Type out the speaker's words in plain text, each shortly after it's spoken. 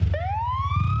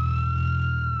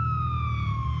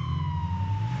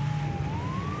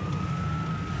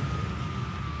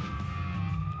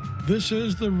This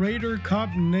is the Raider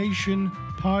Cop Nation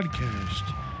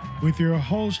podcast with your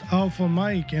host Alpha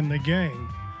Mike and the gang,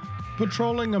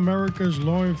 patrolling America's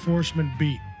law enforcement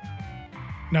beat.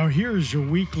 Now here's your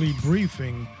weekly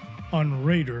briefing on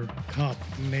Raider Cop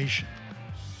Nation.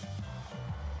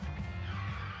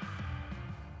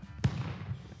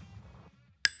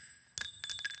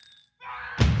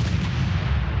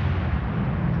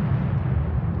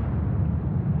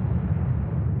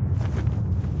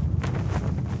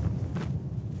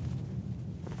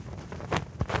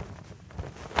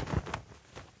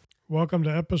 Welcome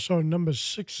to episode number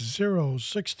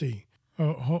 6060.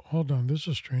 Hold on, this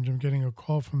is strange. I'm getting a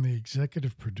call from the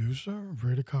executive producer of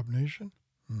Raider Cop Nation.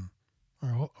 All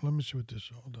right, let me see what this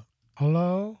is. Hold on.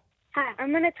 Hello? Hi,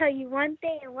 I'm going to tell you one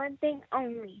thing and one thing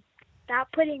only.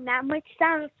 Stop putting that much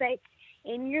sound effects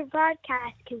in your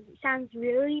podcast because it sounds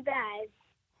really bad.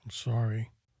 I'm sorry.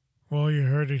 Well, you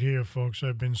heard it here, folks.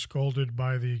 I've been scolded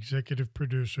by the executive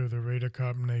producer of the Raider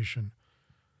Cop Nation.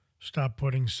 Stop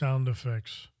putting sound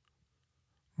effects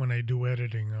when I do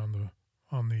editing on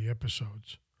the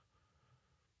episodes.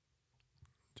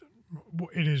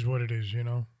 It is what it is, you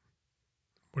know?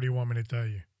 What do you want me to tell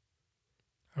you?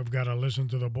 I've got to listen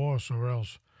to the boss or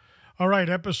else. All right,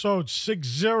 episode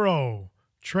 60,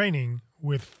 Training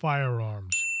with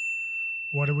Firearms.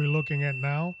 What are we looking at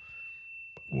now?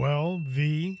 Well,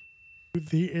 the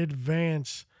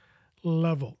advanced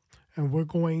level. And we're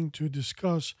going to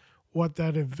discuss what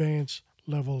that advanced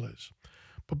level is.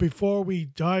 But before we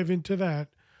dive into that,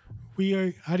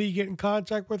 how do you get in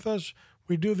contact with us?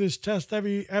 We do this test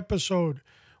every episode.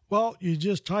 Well, you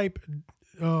just type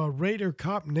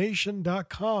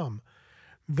RaiderCopNation.com.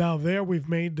 Now there we've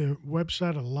made the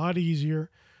website a lot easier.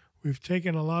 We've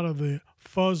taken a lot of the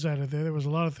fuzz out of there. There was a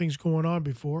lot of things going on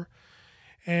before.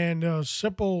 And a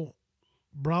simple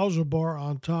browser bar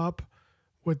on top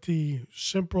with the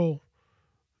simple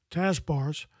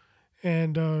taskbars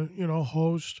and,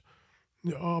 host,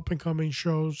 up-and-coming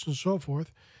shows and so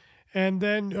forth. And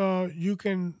then you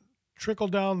can trickle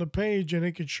down the page and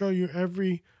it can show you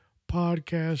every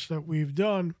podcast that we've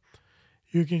done.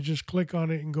 You can just click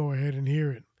on it and go ahead and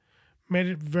hear it. Made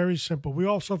it very simple. We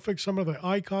also fixed some of the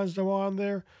icons that were on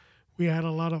there. We had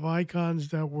a lot of icons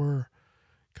that were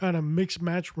kind of mixed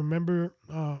match. Remember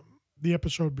the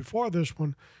episode before this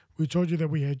one, we told you that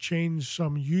we had changed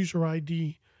some user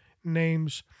ID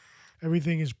names.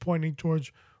 Everything is pointing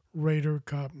towards Raider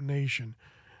Cop Nation.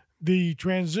 The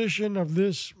transition of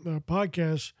this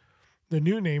podcast, the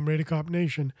new name, Raider Cop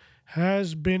Nation,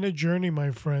 has been a journey,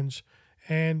 my friends,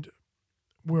 and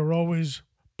we're always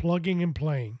plugging and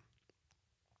playing.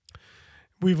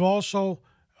 We've also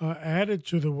added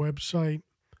to the website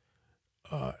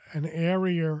an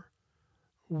area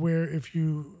where if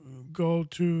you go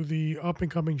to the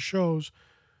up-and-coming shows,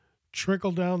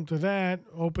 trickle down to that,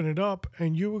 open it up,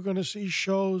 and you are going to see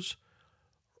shows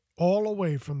all the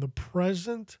way from the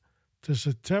present to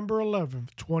September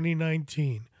 11th,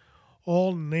 2019,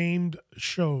 all named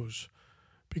shows.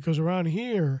 Because around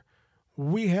here,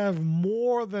 we have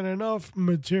more than enough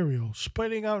material,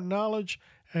 spitting out knowledge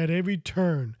at every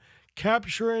turn,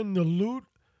 capturing the loot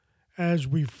as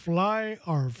we fly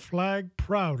our flag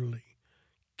proudly,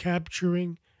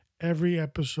 capturing every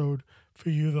episode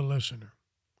for you, the listener.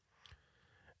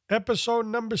 Episode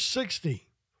number 60.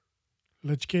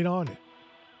 Let's get on it.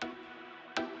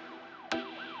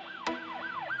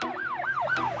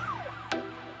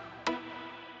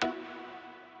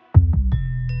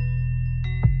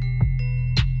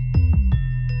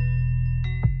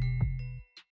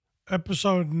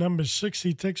 Episode number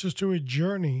 60 takes us to a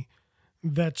journey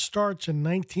that starts in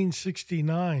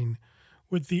 1969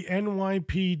 with the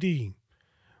NYPD,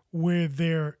 where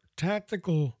their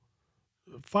tactical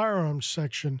firearms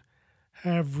section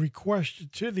have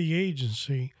requested to the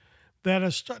agency that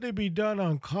a study be done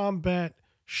on combat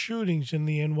shootings in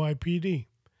the NYPD.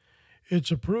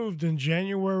 It's approved in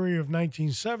January of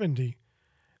 1970.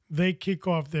 They kick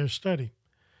off their study.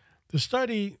 The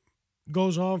study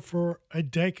goes on for a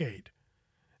decade.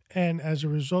 And as a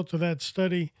result of that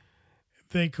study,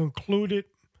 they concluded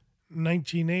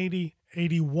 1980,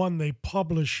 81, they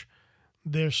publish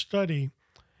their study.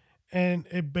 And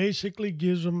it basically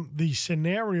gives them the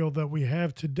scenario that we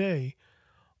have today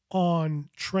on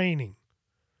training.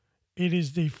 It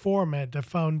is the format, the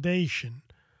foundation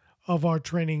of our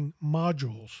training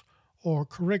modules or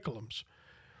curriculums.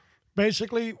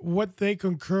 Basically, what they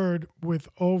concurred with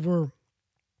over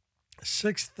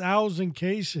 6,000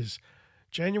 cases,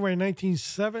 January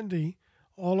 1970,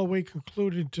 all the way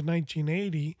concluded to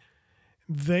 1980,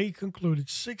 they concluded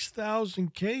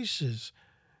 6,000 cases.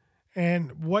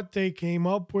 And what they came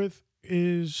up with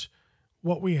is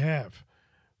what we have.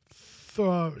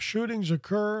 Shootings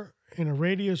occur in a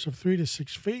radius of 3 to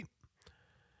 6 feet.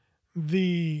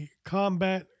 The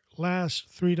combat lasts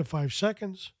 3 to 5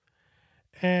 seconds,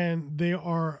 and there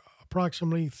are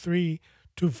approximately 3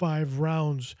 to 5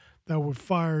 rounds that were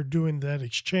fired during that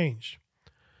exchange.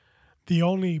 The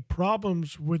only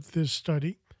problems with this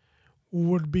study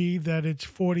would be that it's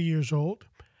 40 years old,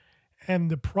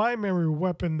 and the primary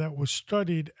weapon that was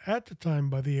studied at the time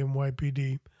by the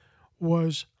NYPD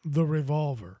was the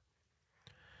revolver.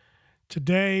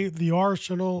 Today, the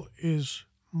arsenal is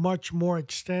much more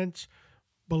extensive,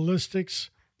 ballistics,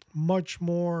 much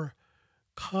more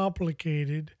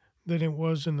complicated than it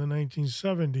was in the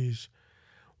 1970s.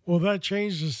 Will that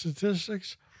change the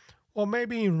statistics? Well,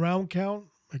 maybe in round count,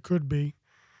 it could be.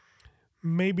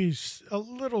 Maybe a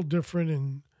little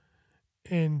different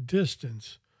in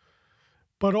distance.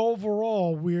 But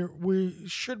overall, we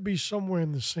should be somewhere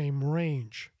in the same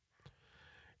range.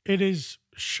 It is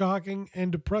shocking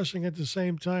and depressing at the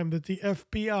same time that the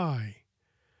FBI,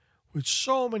 with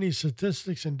so many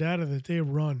statistics and data that they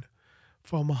run,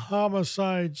 from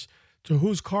homicides to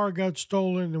whose car got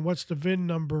stolen and what's the VIN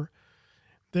number,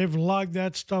 they've logged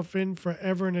that stuff in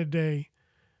forever and a day.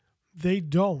 They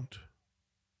don't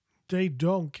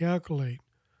calculate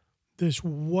this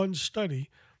one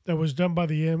study that was done by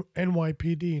the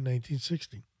NYPD in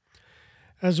 1960.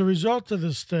 As a result of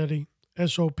this study,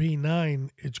 SOP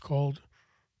 9, it's called,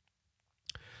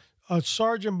 a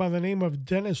sergeant by the name of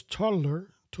Dennis Tudler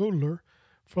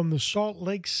from the Salt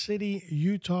Lake City,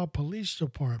 Utah Police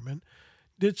Department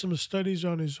did some studies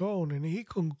on his own, and he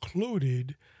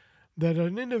concluded that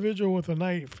an individual with a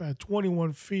knife at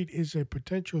 21 feet is a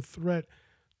potential threat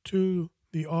to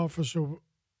the officer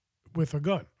with a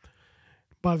gun.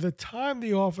 By the time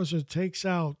the officer takes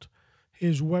out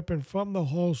his weapon from the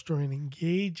holster and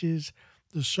engages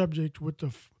the subject with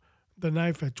the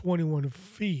knife at 21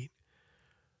 feet,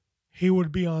 he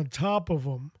would be on top of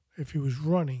him if he was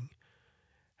running,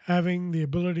 having the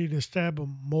ability to stab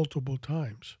him multiple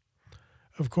times.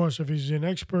 Of course, if he's an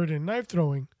expert in knife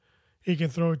throwing, he can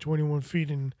throw it 21 feet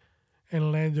and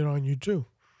land it on you too.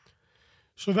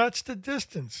 So that's the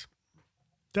distance.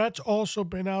 That's also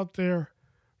been out there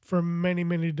for many,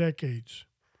 many decades.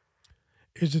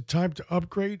 Is it time to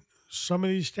upgrade some of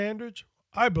these standards?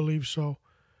 I believe so.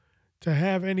 To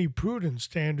have any prudent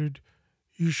standard,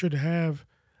 you should have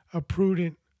a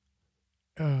prudent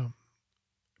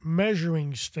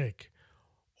measuring stick,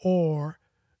 or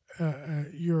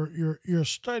your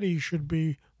study should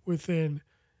be within,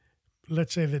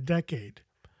 let's say, the decade.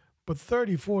 But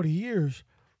 30, 40 years,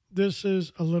 this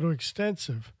is a little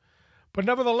extensive. But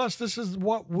nevertheless, this is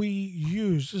what we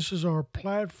use. This is our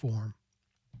platform.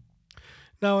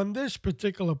 Now, in this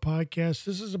particular podcast,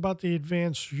 this is about the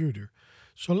advanced shooter.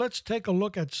 So let's take a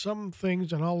look at some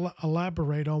things, and I'll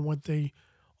elaborate on what they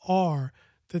are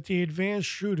that the advanced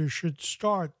shooter should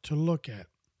start to look at.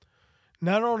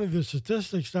 Not only the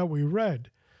statistics that we read,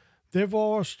 they've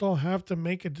also have to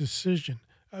make a decision,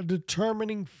 a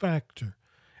determining factor.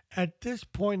 At this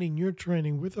point in your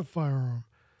training with a firearm,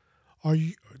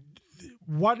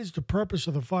 what is the purpose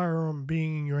of the firearm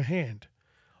being in your hand?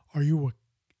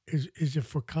 Is it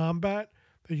for combat,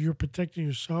 that you're protecting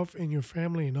yourself and your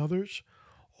family and others?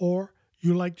 Or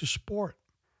you like the sport?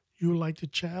 You like the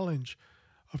challenge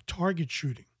of target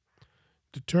shooting?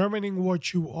 Determining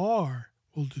what you are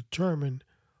will determine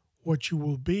what you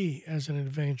will be as an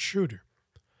advanced shooter.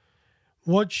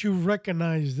 Once you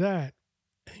recognize that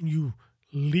and you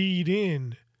lead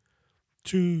in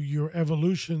to your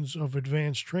evolutions of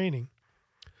advanced training,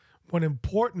 one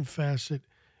important facet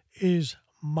is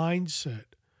mindset.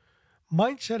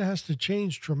 Mindset has to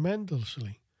change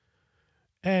tremendously.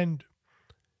 And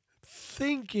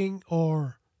thinking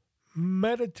or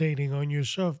meditating on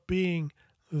yourself being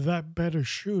that better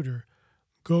shooter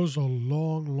goes a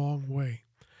long, long way.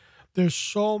 There's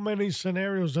so many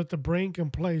scenarios that the brain can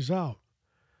plays out.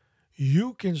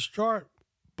 You can start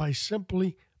by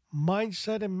simply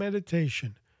mindset and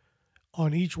meditation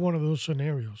on each one of those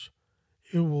scenarios.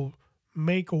 It will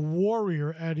make a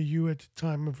warrior out of you at the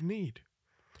time of need.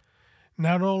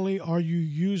 Not only are you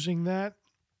using that,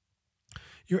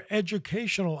 your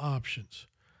educational options.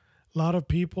 A lot of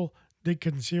people did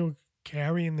concealed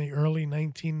carry in the early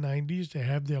 1990s. They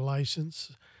have their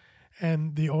license,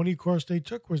 and the only course they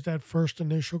took was that first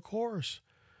initial course.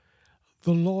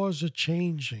 The laws are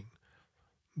changing.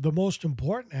 The most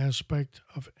important aspect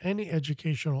of any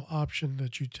educational option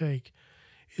that you take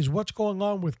is what's going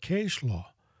on with case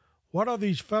law. What are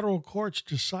these federal courts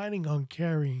deciding on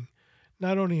carrying,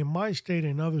 not only in my state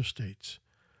and other states?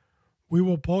 We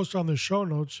will post on the show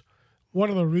notes one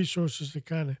of the resources that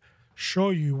kind of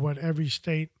show you what every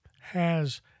state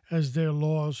has as their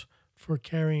laws for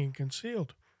carrying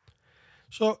concealed.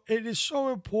 So it is so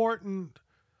important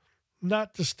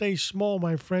not to stay small,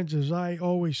 my friends, as I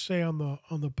always say on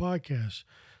the podcast,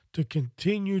 to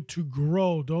continue to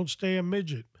grow. Don't stay a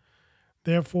midget.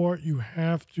 Therefore, you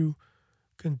have to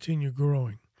continue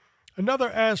growing. Another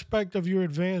aspect of your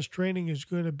advanced training is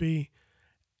going to be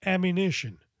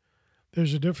ammunition.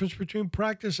 There's a difference between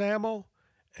practice ammo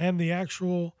and the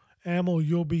actual ammo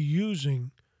you'll be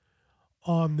using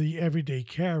on the everyday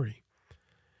carry.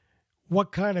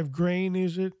 What kind of grain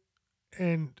is it,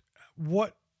 and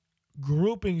what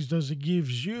groupings does it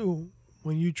gives you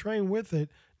when you train with it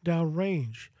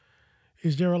downrange?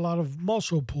 Is there a lot of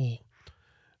muscle pull?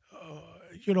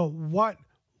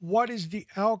 What is the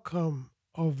outcome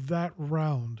of that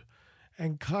round,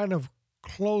 and kind of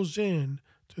close in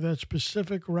to that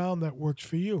specific round that works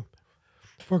for you.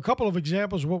 For a couple of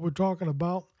examples of what we're talking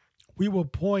about, we will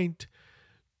point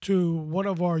to one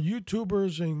of our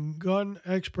YouTubers and gun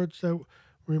experts that,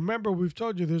 remember, we've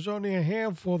told you there's only a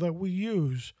handful that we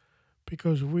use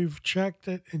because we've checked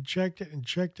it and checked it and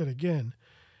checked it again.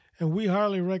 And we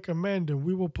highly recommend, and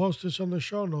we will post this on the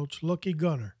show notes, Lucky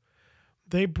Gunner.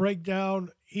 They break down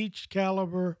each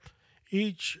caliber,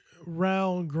 each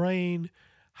round grain,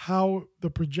 how the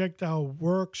projectile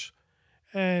works,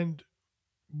 and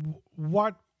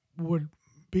what would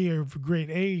be of great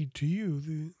aid to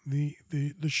you,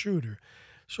 the shooter.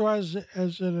 So as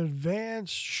an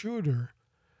advanced shooter,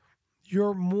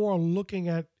 you're more looking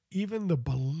at even the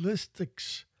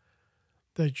ballistics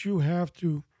that you have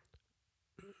to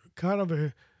kind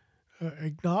of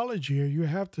acknowledge here. You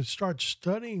have to start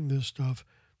studying this stuff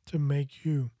to make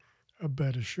you a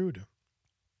better shooter.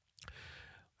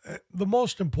 The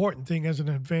most important thing as an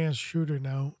advanced shooter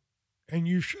now, and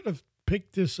you should have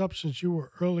picked this up since you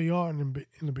were early on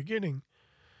in the beginning,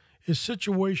 is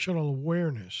situational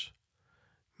awareness.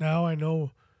 Now I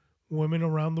know women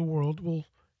around the world will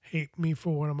hate me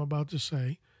for what I'm about to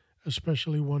say,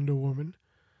 especially Wonder Woman.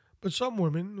 But some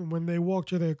women, when they walk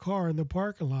to their car in the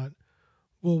parking lot,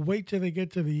 will wait till they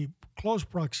get to the close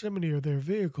proximity of their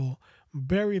vehicle,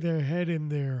 bury their head in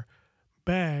their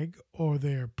bag or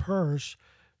their purse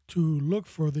to look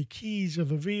for the keys of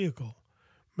the vehicle,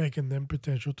 making them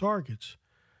potential targets.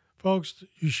 Folks,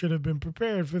 you should have been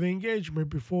prepared for the engagement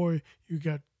before you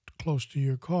got close to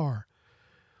your car.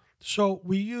 So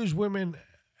we use women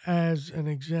as an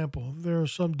example. There are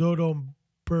some dodo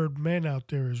bird men out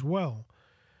there as well.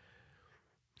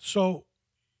 So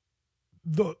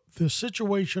the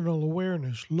situational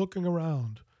awareness, looking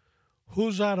around,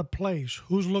 who's out of place,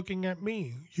 who's looking at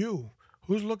me, you,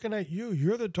 who's looking at you,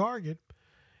 you're the target,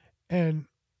 and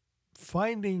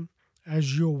finding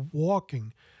as you're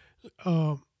walking,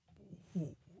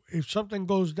 if something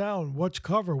goes down, what's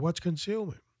cover, what's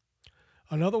concealment.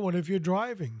 Another one, if you're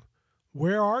driving,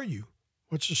 where are you?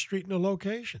 What's the street and the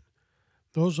location?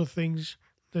 Those are things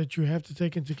that you have to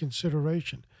take into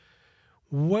consideration.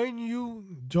 When you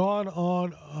don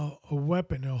on a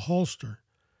weapon, a holster,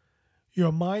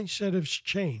 your mindset has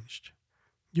changed.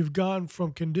 You've gone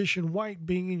from condition white,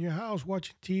 being in your house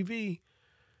watching TV,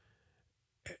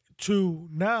 to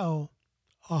now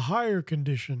a higher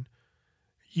condition,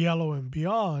 yellow and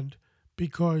beyond,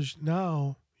 because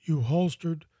now you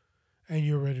holstered and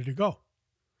you're ready to go,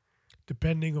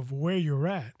 depending of where you're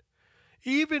at.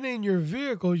 Even in your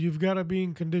vehicle, you've got to be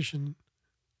in condition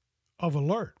of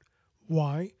alert.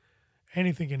 Why?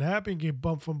 Anything can happen, get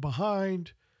bumped from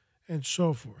behind, and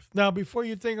so forth. Now, before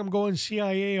you think I'm going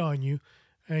CIA on you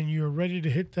and you're ready to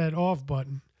hit that off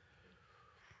button,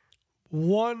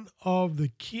 one of the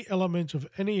key elements of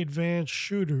any advanced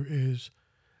shooter is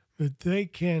that they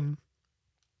can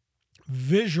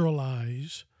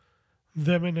visualize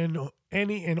them in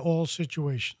any and all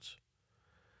situations.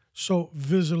 So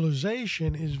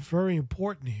visualization is very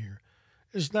important here.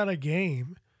 It's not a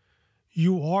game.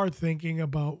 You are thinking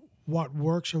about what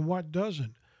works and what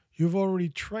doesn't. You've already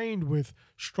trained with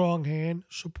strong hand,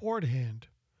 support hand.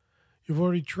 You've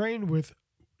already trained with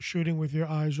shooting with your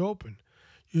eyes open.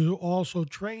 You're also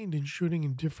trained in shooting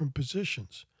in different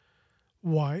positions.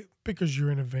 Why? Because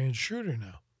you're an advanced shooter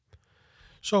now.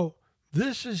 So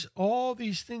this is all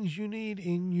these things you need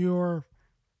in your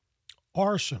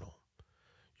arsenal.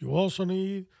 You also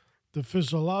need the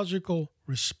physiological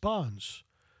response.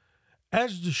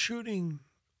 As the shooting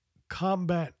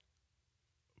combat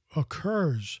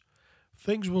occurs,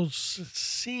 things will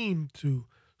seem to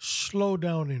slow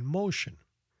down in motion.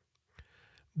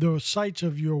 The sights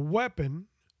of your weapon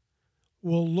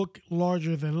will look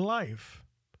larger than life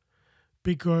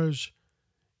because,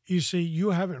 you see,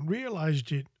 you haven't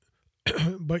realized it,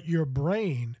 but your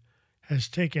brain has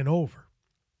taken over.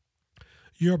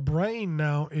 Your brain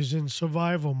now is in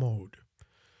survival mode.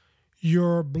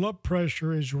 Your blood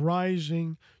pressure is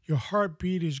rising. Your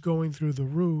heartbeat is going through the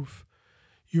roof.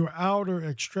 Your outer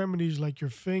extremities, like your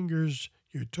fingers,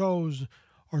 your toes,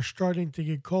 are starting to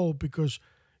get cold because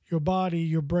your body,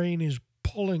 your brain is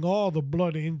pulling all the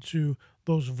blood into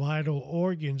those vital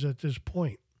organs at this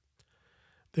point.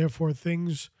 Therefore,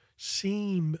 things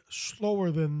seem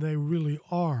slower than they really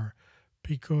are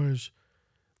because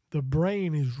the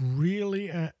brain is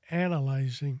really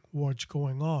analyzing what's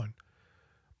going on.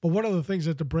 But one of the things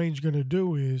that the brain's going to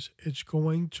do is it's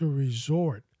going to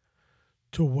resort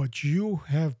to what you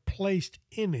have placed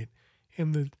in it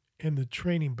in the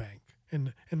training bank,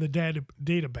 in the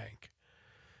data bank.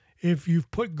 If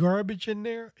you've put garbage in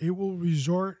there, it will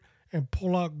resort and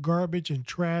pull out garbage and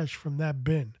trash from that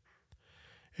bin.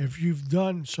 If you've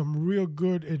done some real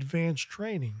good advanced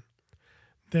training,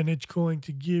 then it's going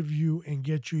to give you and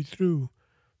get you through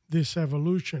this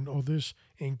evolution or this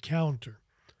encounter.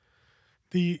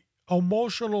 The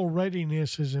emotional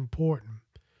readiness is important.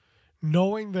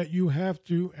 Knowing that you have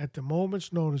to, at the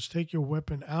moment's notice, take your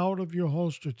weapon out of your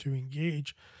holster to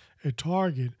engage a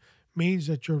target means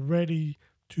that you're ready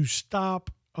to stop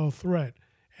a threat.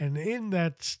 And in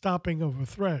that stopping of a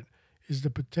threat is the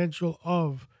potential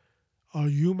of a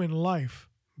human life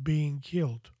being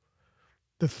killed,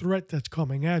 the threat that's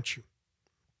coming at you.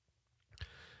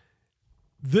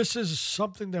 This is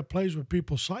something that plays with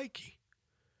people's psyche.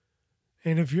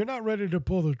 And if you're not ready to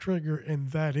pull the trigger in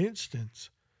that instance,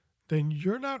 then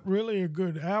you're not really a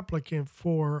good applicant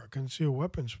for a concealed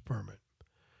weapons permit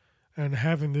and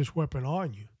having this weapon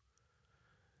on you.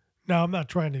 Now, I'm not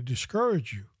trying to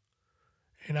discourage you,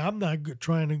 and I'm not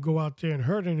trying to go out there and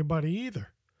hurt anybody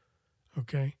either,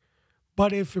 okay?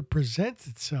 But if it presents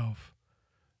itself,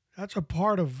 that's a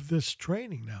part of this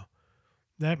training now.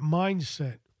 That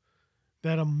mindset,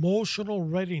 that emotional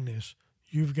readiness,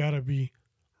 you've got to be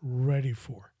ready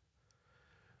for.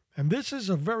 And this is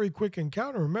a very quick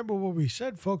encounter. Remember what we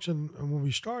said, folks, when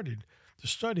we started the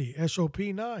study, SOP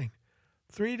 9,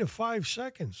 3 to 5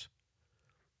 seconds.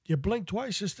 You blink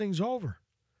twice, this thing's over.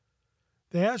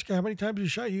 They ask you how many times you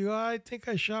shot. You go, I think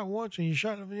I shot once, and you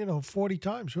shot, 40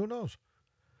 times. Who knows?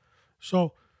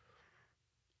 So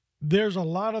there's a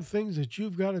lot of things that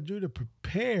you've got to do to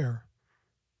prepare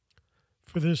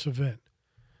for this event.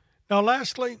 Now,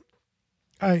 lastly,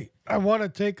 I want to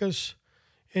take us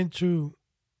into,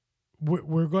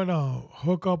 we're going to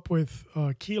hook up with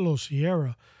Kilo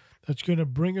Sierra. That's going to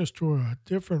bring us to a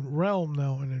different realm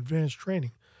now in advanced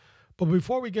training. But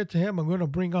before we get to him, I'm going to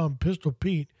bring on Pistol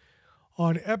Pete.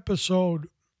 On episode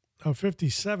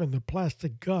 57, The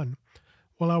Plastic Gun,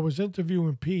 while I was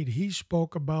interviewing Pete, he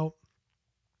spoke about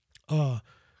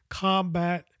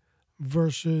combat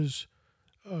versus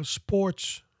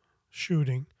sports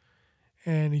shooting.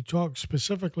 And he talked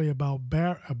specifically about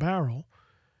a barrel.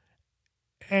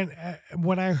 And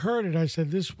when I heard it, I said,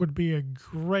 this would be a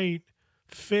great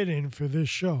fit-in for this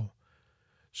show.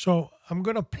 So I'm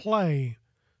going to play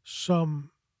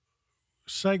some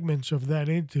segments of that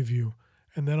interview,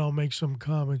 and then I'll make some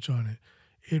comments on it.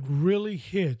 It really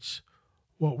hits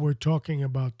what we're talking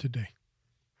about today.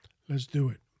 Let's do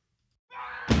it.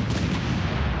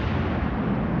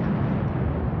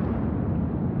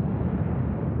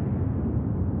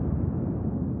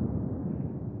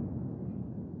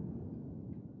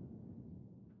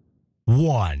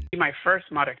 My first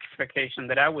modification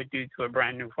that I would do to a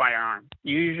brand new firearm.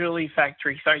 Usually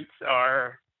factory sights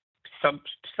are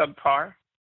subpar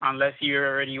unless you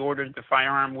already ordered the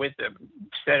firearm with a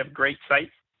set of great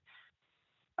sights.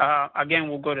 Again,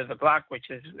 we'll go to the Glock, which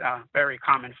is a very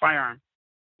common firearm.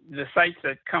 The sights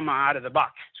that come out of the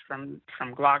box from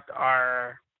Glock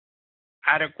are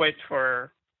adequate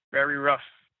for very rough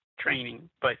training,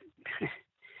 but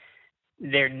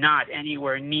they're not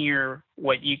anywhere near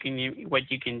what you can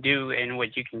do and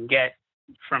what you can get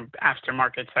from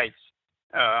aftermarket sites.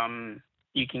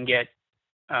 You can get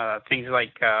things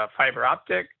like fiber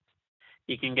optic.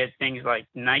 You can get things like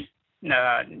night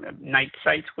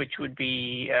sights, which would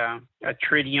be a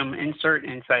tritium insert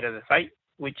inside of the sight,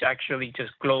 which actually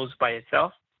just glows by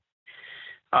itself.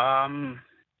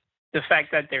 The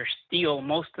fact that they're steel,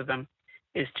 most of them,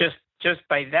 is just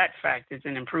by that fact is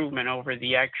an improvement over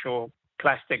the actual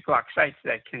plastic Glock sights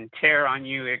that can tear on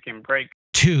you. It can break.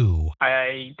 2.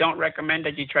 I don't recommend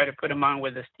that you try to put them on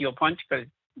with a steel punch because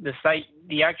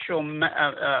the actual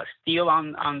steel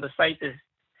on the sight is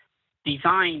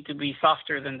designed to be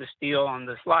softer than the steel on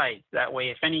the slide. That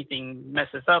way, if anything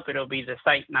messes up, it'll be the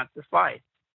sight, not the slide.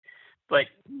 But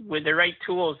with the right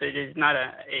tools, it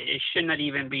should not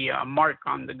even be a mark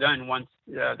on the gun once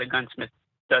the gunsmith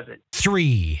does it.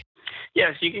 3.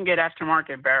 Yes, you can get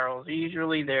aftermarket barrels.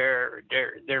 Usually they're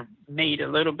made a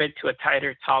little bit to a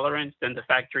tighter tolerance than the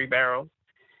factory barrel,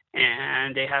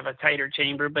 and they have a tighter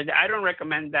chamber. But I don't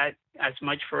recommend that as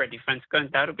much for a defense gun.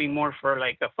 That'll be more for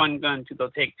like a fun gun to go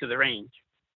take to the range.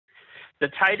 The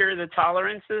tighter the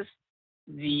tolerances,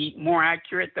 the more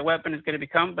accurate the weapon is going to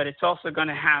become, but it's also going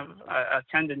to have a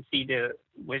tendency to,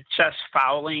 with chest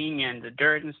fouling and the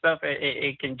dirt and stuff,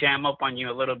 it can jam up on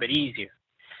you a little bit easier.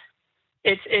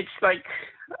 It's like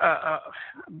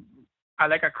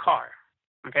like a car,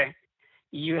 okay?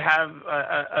 You have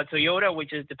a Toyota,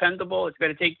 which is dependable. It's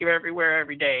going to take you everywhere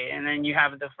every day. And then you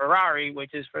have the Ferrari,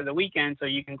 which is for the weekend, so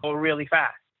you can go really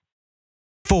fast.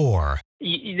 4.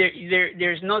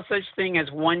 There's no such thing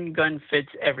as one gun fits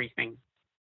everything.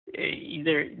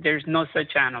 There's no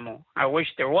such animal. I wish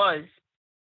there was,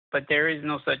 but there is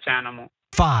no such animal.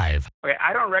 5. Okay,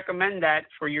 I don't recommend that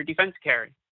for your defense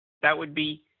carry. That would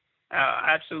be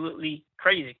absolutely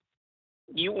crazy.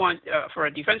 You want, for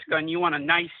a defense gun, you want a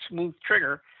nice, smooth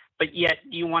trigger, but yet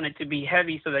you want it to be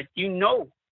heavy so that you know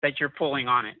that you're pulling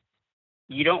on it.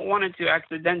 You don't want it to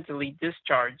accidentally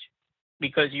discharge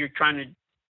because you're trying to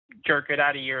jerk it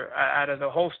out of the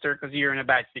holster because you're in a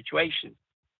bad situation.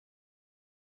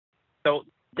 So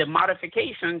the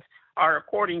modifications are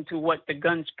according to what the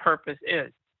gun's purpose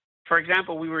is. For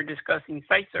example, we were discussing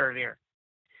sights earlier.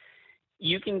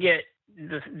 You can get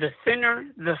the thinner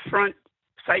the front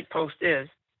sight post is,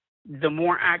 the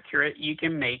more accurate you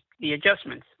can make the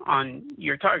adjustments on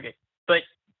your target. But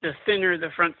the thinner the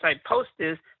front sight post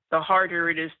is, the harder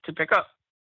it is to pick up.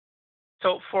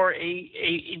 So for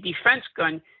a defense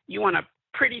gun, you want a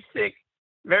pretty thick,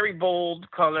 very bold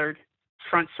colored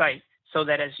front sight so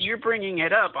that as you're bringing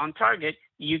it up on target,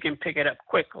 you can pick it up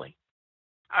quickly.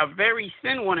 A very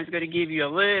thin one is going to give you a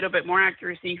little bit more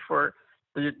accuracy for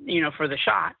the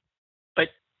shot. But,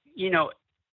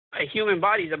 a human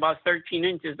body is about 13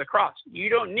 inches across. You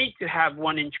don't need to have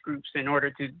 1-inch groups in order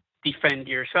to defend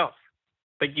yourself.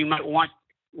 But you might want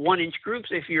 1-inch groups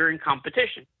if you're in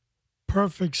competition.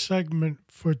 Perfect segment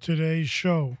for today's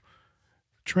show,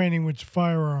 training with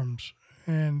firearms.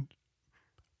 And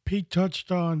Pete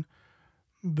touched on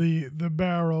the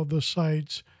barrel, the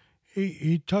sights.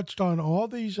 He touched on all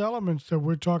these elements that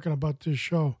we're talking about this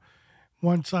show.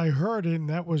 Once I heard it, and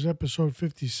that was episode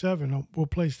 57, we'll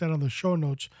place that on the show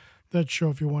notes, that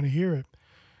show if you want to hear it.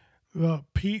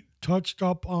 Pete touched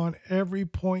up on every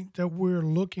point that we're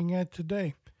looking at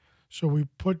today. So we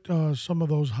put some of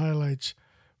those highlights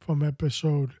from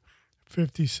episode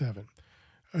 57.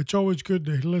 It's always good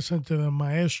to listen to the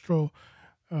maestro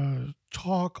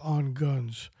talk on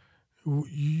guns.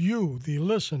 You, the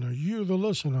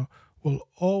listener, will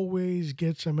always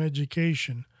get some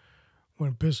education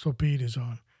when Pistol Pete is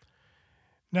on.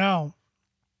 Now,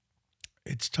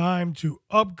 it's time to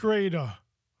upgrade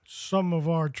some of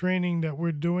our training that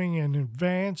we're doing in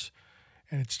advance,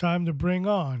 and it's time to bring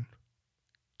on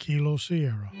Kilo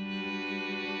Sierra.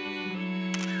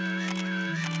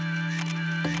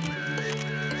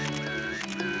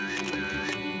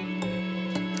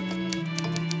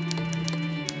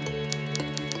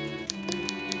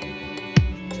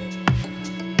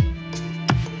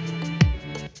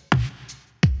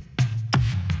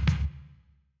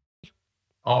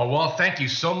 Oh, well, thank you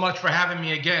so much for having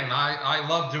me again. I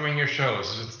love doing your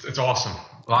shows. It's awesome.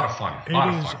 A lot of fun.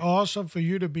 It is awesome for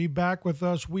you to be back with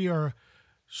us. We are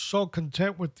so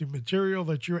content with the material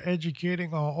that you're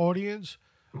educating our audience.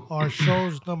 Our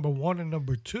shows number 1 and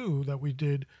number 2 that we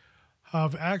did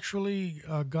have actually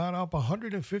gone up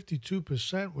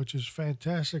 152%, which is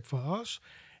fantastic for us.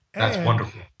 That's and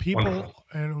wonderful. People, wonderful.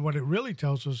 And what it really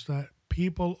tells us that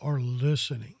people are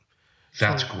listening.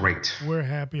 That's So great. We're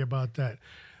happy about that.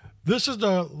 This is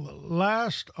the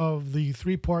last of the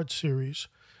 3-part series.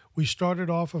 We started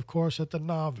off, of course, at the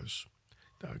novice.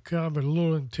 Kind of a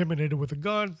little intimidated with a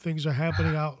gun. Things are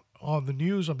happening out on the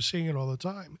news. I'm seeing it all the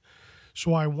time.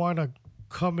 So I want to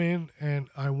come in and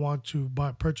I want to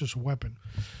purchase a weapon.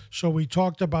 So we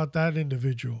talked about that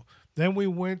individual. Then we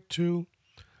went to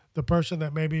the person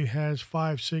that maybe has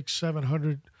 500, 600,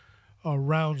 700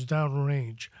 rounds down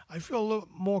range. I feel a little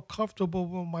more comfortable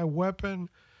with my weapon.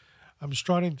 I'm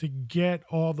starting to get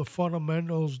all the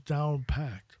fundamentals down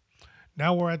packed.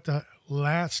 Now we're at the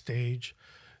last stage.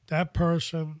 That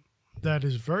person that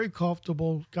is very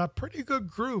comfortable, got pretty good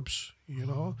groups,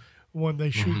 when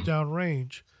they shoot down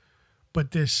range,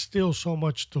 but there's still so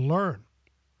much to learn.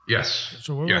 Yes.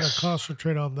 So we're going to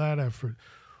concentrate on that effort.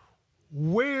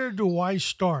 Where do I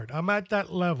start? I'm at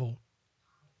that level.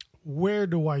 where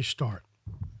do I start?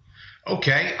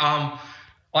 Okay.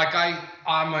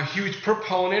 I'm a huge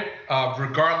proponent of,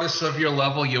 regardless of your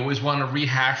level, you always want to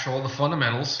rehash all the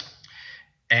fundamentals.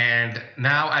 And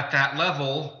now at that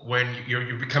level, when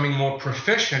you're becoming more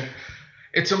proficient,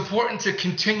 it's important to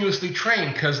continuously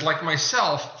train, because like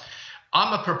myself,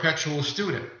 I'm a perpetual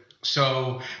student.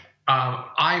 So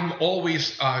I'm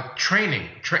always training.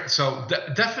 So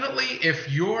definitely, if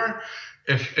your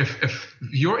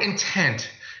intent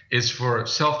is for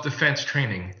self-defense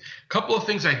training, a couple of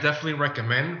things I definitely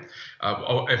recommend.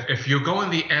 If you're going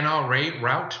the NRA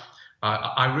route,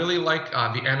 I really like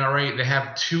the NRA. They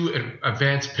have 2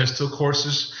 advanced pistol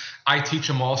courses. I teach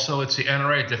them also. It's the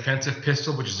NRA Defensive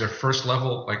Pistol, which is their first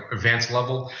level, like advanced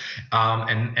level,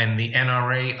 and the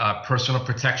NRA Personal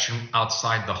Protection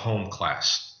Outside the Home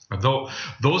class. Though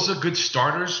those are good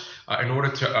starters in order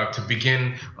to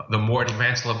begin the more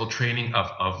advanced level training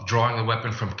of drawing a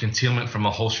weapon from concealment from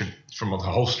a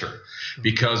holster,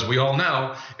 because we all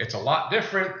know it's a lot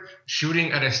different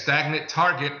shooting at a stagnant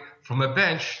target from a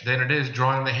bench than it is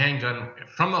drawing the handgun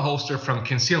from a holster from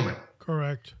concealment.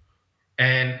 Correct.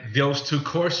 And those 2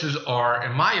 courses are,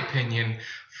 in my opinion,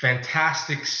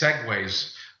 fantastic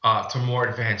segues to more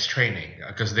advanced training,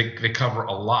 because they cover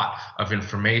a lot of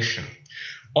information.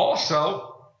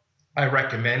 Also, I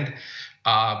recommend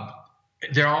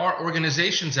there are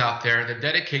organizations out there that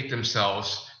dedicate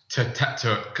themselves to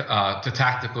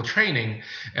tactical training,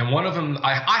 and one of them,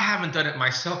 I haven't done it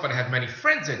myself, but I have many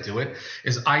friends that do it,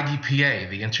 is IDPA,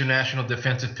 the International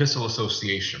Defensive Pistol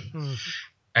Association. Mm-hmm.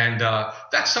 And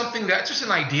that's something, that's just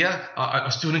an idea.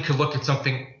 A student could look at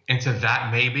something into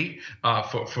that maybe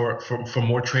for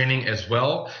more training as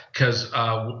well. Because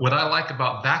what I like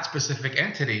about that specific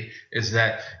entity is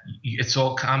that it's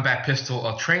all combat pistol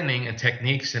training and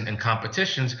techniques and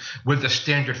competitions with a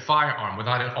standard firearm,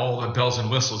 without all the bells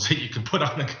and whistles that you can put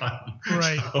on the gun.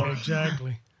 Right, so,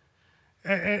 exactly.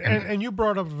 And you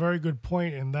brought up a very good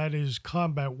point, and that is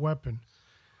combat weapon.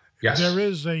 Yes. There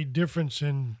is a difference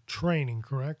in training,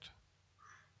 correct?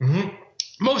 Mm-hmm.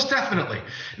 Most definitely.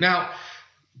 Now,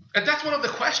 that's one of the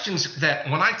questions that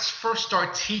when I first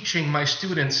start teaching my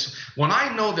students, when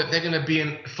I know that they're going to be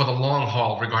in for the long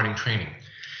haul regarding training,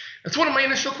 that's one of my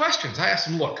initial questions. I ask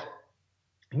them, look,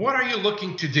 what are you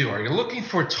looking to do? Are you looking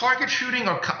for target shooting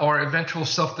or eventual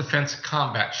self-defense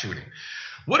combat shooting?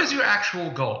 What is your actual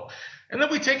goal? And then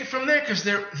we take it from there, because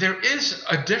there is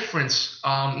a difference.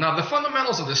 Now, the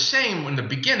fundamentals are the same in the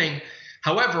beginning.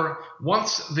 However,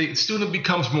 once the student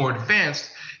becomes more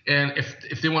advanced, and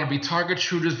if they want to be target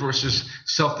shooters versus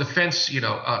self-defense,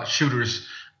 shooters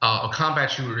or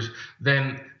combat shooters,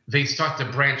 then they start to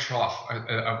branch off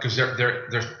because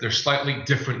they're slightly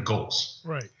different goals.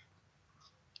 Right.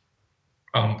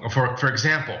 For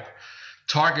example,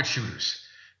 target shooters,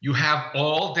 you have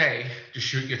all day to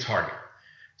shoot your target.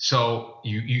 So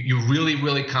you really,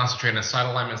 really concentrate on sight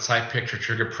alignment, sight picture,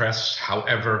 trigger press.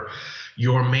 However,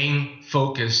 your main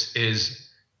focus is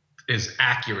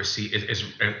accuracy,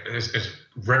 is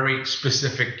very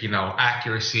specific,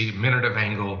 accuracy, minute of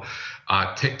angle,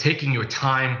 taking your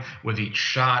time with each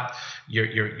shot.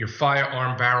 Your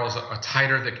firearm barrels are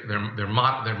tighter. They're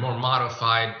more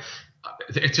modified.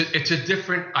 It's a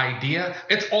different idea.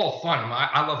 It's all fun.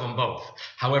 I love them both.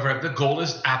 However, the goal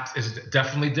is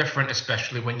definitely different,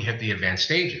 especially when you hit the advanced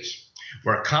stages.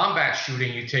 Where combat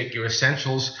shooting, you take your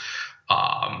essentials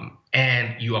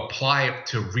and you apply it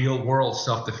to real-world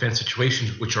self-defense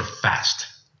situations, which are fast.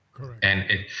 Correct. And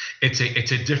it's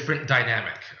a different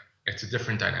dynamic. It's a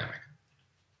different dynamic.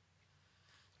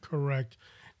 Correct.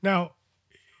 Now,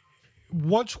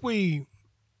 once we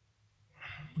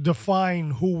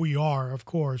define who we are, of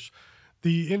course,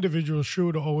 the individual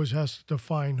shooter always has to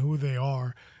define who they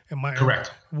are.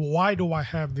 Correct. Why do I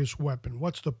have this weapon?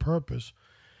 What's the purpose?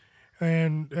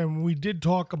 And we did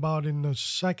talk about in the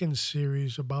second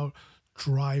series about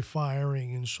dry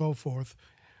firing and so forth,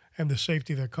 and the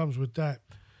safety that comes with that.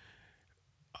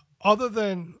 Other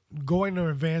than going to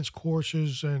advanced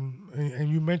courses, and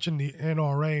you mentioned the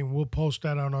NRA, and we'll post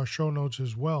that on our show notes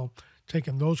as well,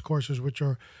 taking those courses, which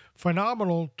are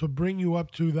phenomenal to bring you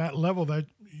up to that level that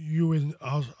you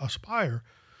aspire.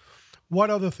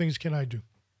 What other things can I do?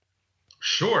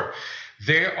 Sure.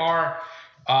 There are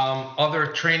other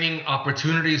training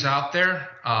opportunities out there,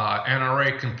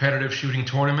 NRA competitive shooting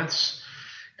tournaments,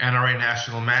 NRA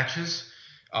national matches,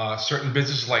 certain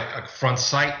businesses like Front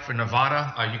Sight for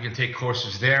Nevada, you can take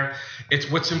courses there.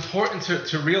 What's important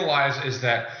to realize is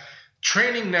that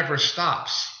training never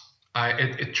stops.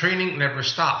 Training never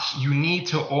stops. You need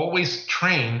to always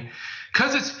train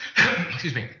because it's,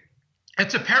 excuse me,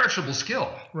 it's a perishable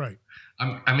skill. Right.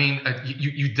 I mean,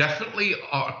 you definitely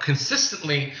are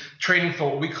consistently training for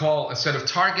what we call, instead of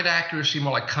target accuracy,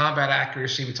 more like combat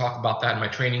accuracy. We talk about that in my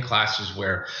training classes,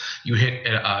 where you hit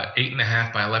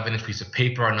 8.5 by 11-inch piece of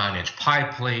paper, a 9-inch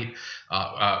pie plate,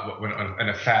 and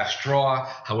a fast draw.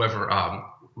 However,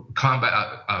 combat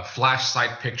flash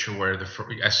sight picture, where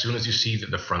as soon as you see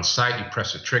the front sight, you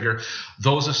press the trigger.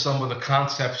 Those are some of the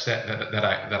concepts that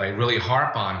I really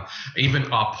harp on. Even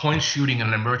point shooting in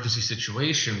an emergency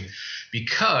situation,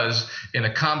 because in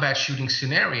a combat shooting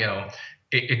scenario,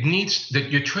 it needs that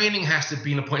your training has to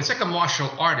be in a point. It's like a martial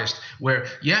artist, where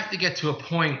you have to get to a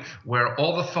point where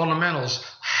all the fundamentals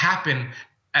happen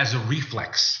as a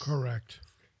reflex. Correct.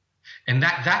 And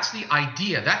that's the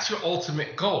idea. That's your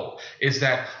ultimate goal, is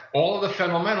that all of the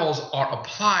fundamentals are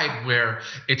applied where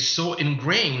it's so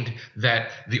ingrained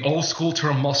that the old school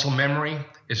term muscle memory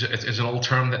is an old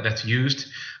term that's used.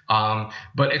 But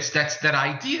that's that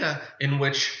idea in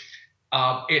which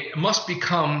it must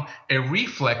become a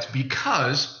reflex,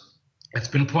 because it's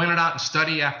been pointed out in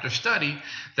study after study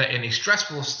that in a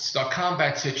stressful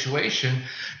combat situation,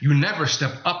 you never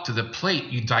step up to the plate,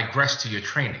 you digress to your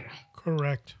training.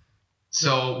 Correct.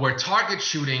 So where target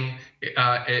shooting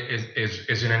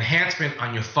is an enhancement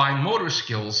on your fine motor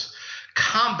skills,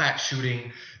 combat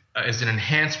shooting is an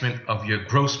enhancement of your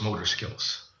gross motor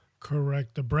skills.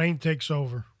 Correct. The brain takes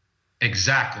over.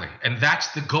 Exactly. And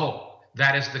that's the goal.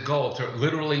 That is the goal, to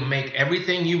literally make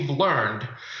everything you've learned,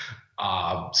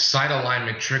 sight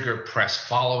alignment, trigger press,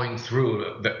 following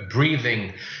through, the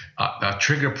breathing,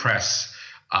 trigger press,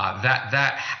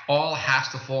 that all has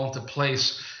to fall into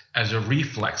place as a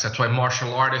reflex. That's why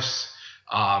martial artists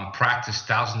practice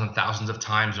thousands and thousands of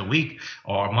times a week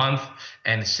or a month.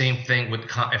 And the same thing with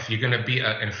if you're going to be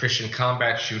an efficient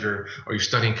combat shooter, or you're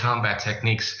studying combat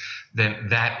techniques, then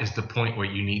that is the point where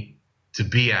you need to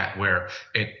be at, where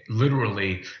it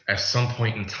literally at some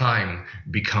point in time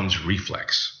becomes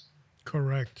reflex.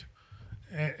 Correct.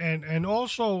 And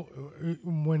also,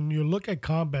 when you look at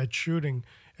combat shooting,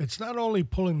 it's not only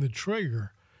pulling the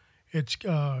trigger, it's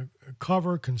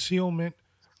cover, concealment,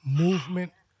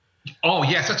 movement. Oh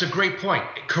yes, that's a great point.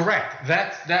 Correct.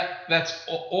 That's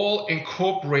all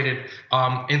incorporated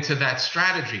into that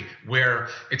strategy, where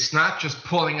it's not just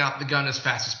pulling out the gun as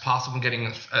fast as possible and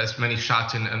getting as many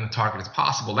shots in the target as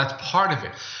possible. That's part of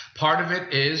it. Part of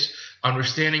it is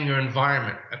understanding your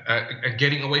environment,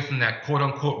 getting away from that quote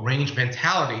unquote range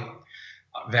mentality,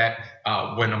 that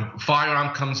when a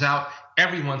firearm comes out,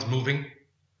 everyone's moving.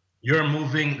 You're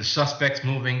moving, the suspect's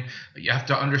moving. You have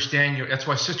to understand that's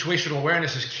why situational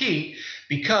awareness is key,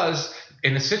 because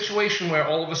in a situation where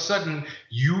all of a sudden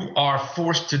you are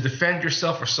forced to defend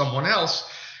yourself or someone else,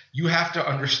 you have to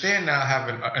understand now, have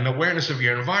an awareness of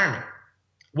your environment.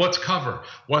 What's cover?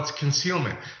 What's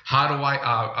concealment? How do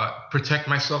I protect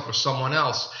myself or someone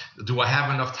else? Do I have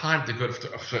enough time to go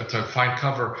to find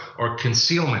cover or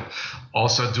concealment?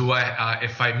 Also, do I,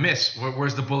 if I miss,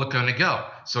 where's the bullet going to go?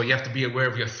 So you have to be aware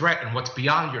of your threat and what's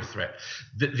beyond your threat.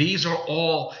 These are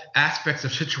all aspects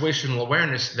of situational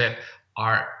awareness that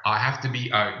have to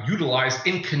be utilized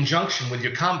in conjunction with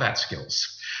your combat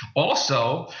skills.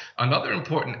 Also, another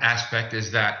important aspect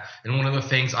is that, and one of the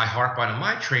things I harp on in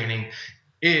my training,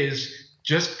 is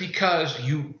just because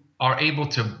you are able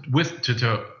to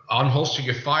unholster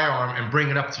your firearm and bring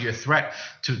it up to your threat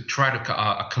to try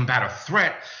to combat a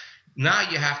threat, now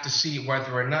you have to see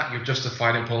whether or not you're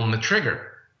justified in pulling the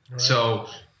trigger. Right. So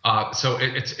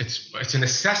it's an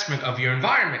assessment of your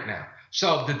environment now.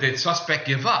 So did the suspect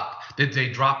give up? Did they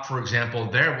drop, for example,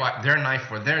 their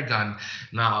knife or their gun?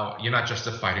 Now you're not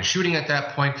justified in shooting at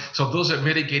that point. So those are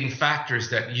mitigating factors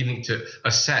that you need to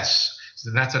assess. So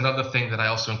that's another thing that I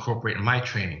also incorporate in my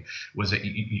training, was that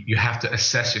you have to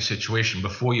assess your situation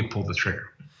before you pull the trigger.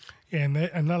 Yeah,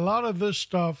 and a lot of this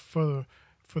stuff for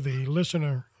the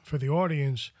listener, for the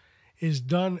audience, is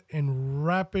done in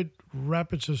rapid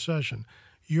succession.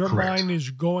 Your Correct. mind is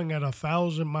going at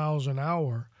 1,000 miles an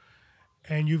hour,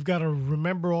 and you've got to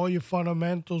remember all your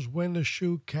fundamentals: when to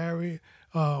shoot, carry,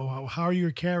 how you're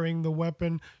carrying the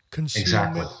weapon,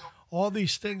 concealment, exactly. All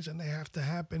these things, and they have to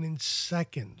happen in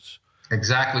seconds.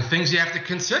 Exactly. Things you have to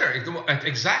consider.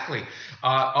 Exactly.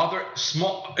 Other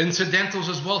small incidentals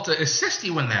as well to assist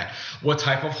you in that. What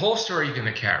type of holster are you going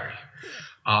to carry?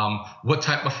 What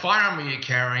type of firearm are you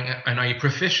carrying? And are you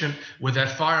proficient with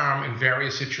that firearm in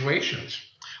various situations?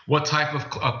 What type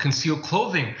of concealed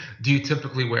clothing do you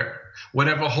typically wear?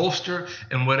 Whatever holster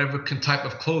and whatever type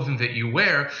of clothing that you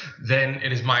wear, then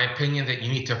it is my opinion that you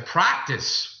need to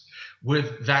practice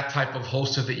with that type of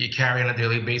holster that you carry on a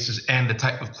daily basis and the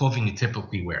type of clothing you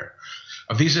typically wear.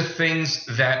 These are things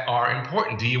that are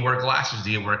important. Do you wear glasses?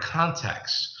 Do you wear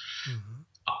contacts? Mm-hmm.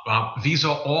 These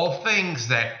are all things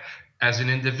that, as an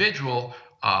individual,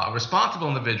 a responsible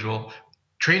individual,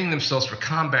 training themselves for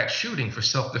combat shooting, for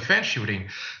self-defense shooting,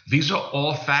 these are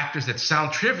all factors that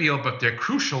sound trivial, but they're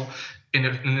crucial in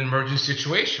an emergency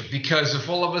situation. Because if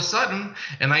all of a sudden,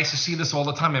 and I used to see this all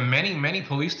the time in many, many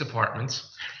police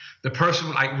departments, the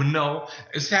person I would know,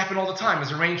 it's happened all the time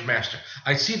as a range master.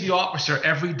 I see the officer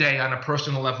every day on a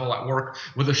personal level at work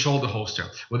with a shoulder holster,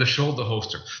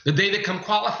 The day they come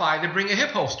qualified, they bring a hip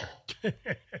holster. And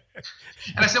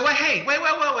I said, well, hey, wait.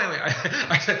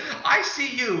 I said, I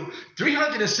see you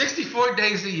 364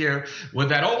 days a year with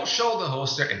that old shoulder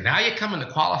holster, and now you're coming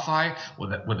to qualify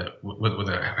with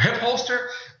a hip holster?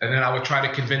 And then I would try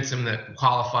to convince them to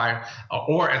qualify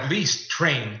or at least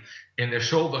train in their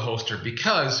shoulder holster,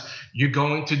 because you're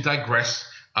going to digress.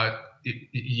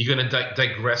 You're going to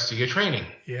digress to your training.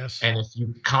 Yes. And if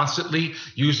you constantly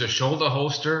use a shoulder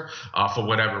holster for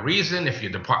whatever reason, if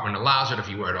your department allows it, if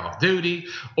you wear it off duty,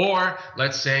 or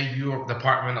let's say your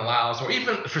department allows, or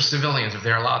even for civilians, if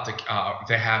they're allowed to,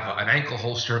 they have an ankle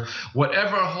holster,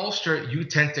 whatever holster you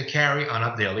tend to carry on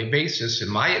a daily basis, in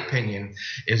my opinion,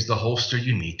 is the holster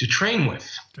you need to train with.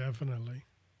 Definitely.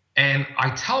 And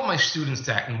I tell my students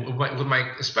that, and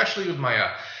especially with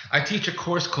my, I teach a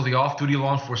course called the Off-Duty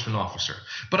Law Enforcement Officer.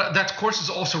 But that course is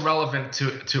also relevant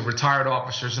to retired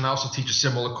officers, and I also teach a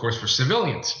similar course for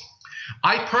civilians.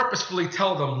 I purposefully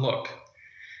tell them, look,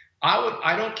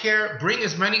 I don't care, bring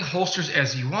as many holsters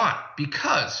as you want,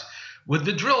 because with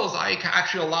the drills, I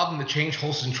actually allow them to change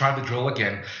holsters and try the drill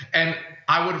again. And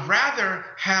I would rather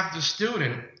have the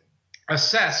student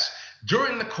assess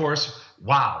during the course,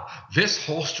 wow, this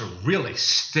holster really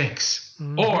stinks.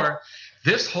 Mm-hmm. Or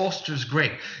this holster is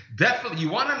great. Definitely, you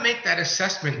want to make that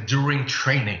assessment during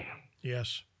training.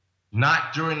 Yes.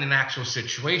 Not during an actual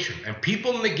situation. And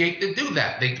people negate to do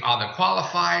that. They either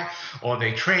qualify or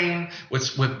they train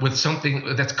with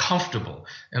something that's comfortable.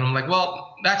 And I'm like,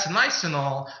 well, that's nice and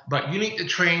all, but you need to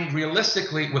train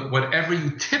realistically with whatever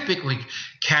you typically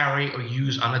carry or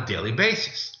use on a daily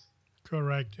basis.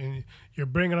 Correct. And you're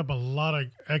bringing up a lot of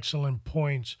excellent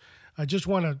points. I just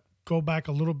want to go back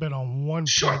a little bit on one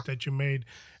point that you made,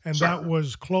 and that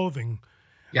was clothing.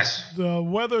 Yes. The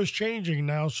weather's changing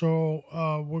now, so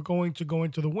we're going to go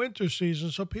into the winter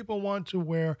season, so people want to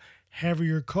wear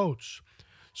heavier coats.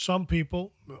 Some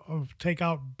people take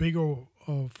out bigger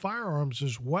firearms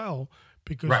as well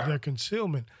because of their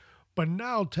concealment. But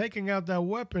now taking out that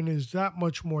weapon is that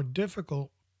much more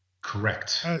difficult.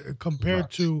 Correct.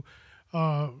 Compared to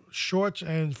shorts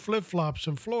and flip-flops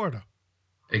in Florida.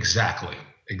 Exactly.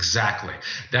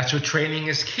 That's where training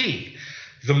is key.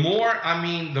 The more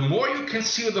you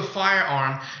conceal the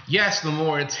firearm, yes, the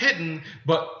more it's hidden,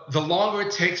 but the longer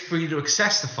it takes for you to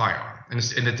access the firearm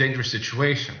in a dangerous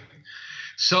situation.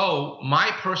 So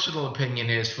my personal opinion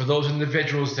is, for those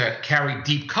individuals that carry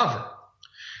deep cover,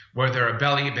 whether a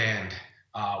belly band,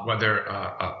 whether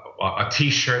a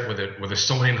T-shirt with a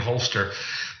sewn-in holster,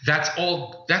 that's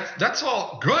all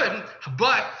good,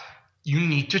 but you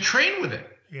need to train with it.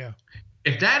 Yeah.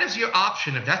 If that is your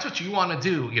option, if that's what you want to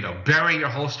do, bury your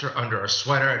holster under a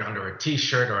sweater and under a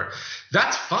T-shirt,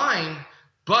 that's fine,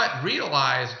 but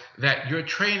realize that your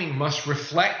training must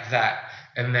reflect that,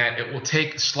 and that it will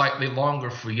take slightly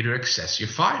longer for you to access your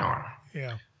firearm.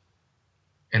 Yeah.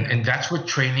 And that's what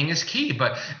training is key.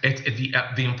 But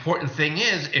the important thing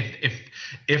is,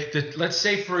 if let's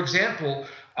say, for example,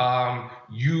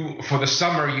 for the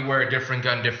summer you wear a different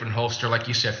gun, different holster, like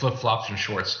you said, flip-flops and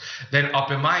shorts. Then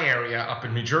up in my area, up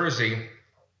in New Jersey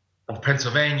or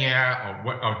Pennsylvania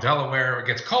or Delaware, it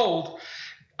gets cold.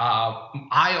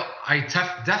 I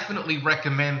definitely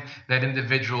recommend that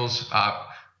individuals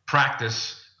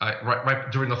practice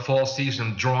right during the fall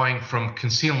season, drawing from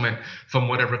concealment from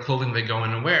whatever clothing they go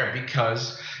in and wear,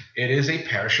 because it is a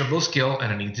perishable skill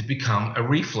and it needs to become a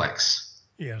reflex.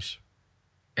 Yes.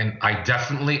 And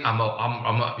I'm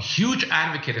a huge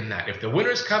advocate in that. If the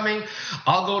winter's coming,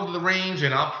 I'll go to the range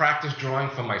and I'll practice drawing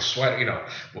from my sweater,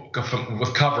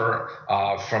 with cover,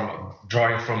 from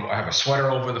drawing from, I have a sweater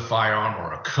over the firearm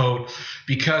or a coat,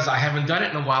 because I haven't done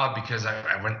it in a while, because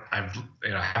I've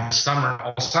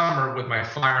all summer with my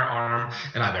firearm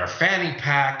in either a fanny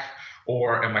pack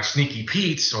or in my Sneaky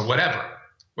Pete's or whatever,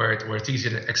 where it's easy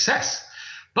to access.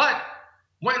 But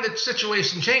when the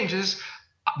situation changes,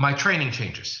 my training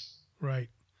changes. Right.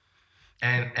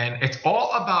 And it's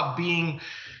all about being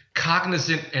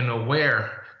cognizant and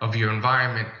aware of your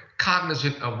environment,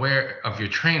 cognizant, aware of your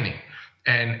training.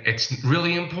 And it's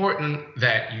really important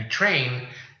that you train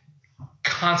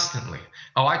constantly.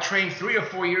 Oh, I trained 3 or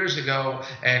 4 years ago,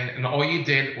 and all you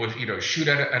did was, shoot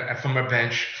from a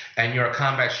bench, and you're a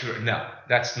combat shooter. No,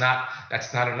 that's not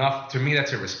enough. To me,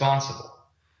 that's irresponsible.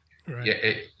 Right.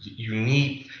 Yeah, you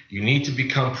need to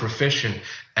become proficient,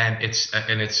 and it's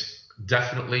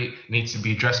definitely needs to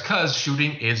be addressed because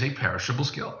shooting is a perishable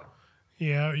skill.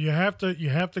 Yeah, you have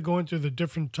to go into the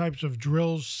different types of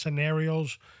drills,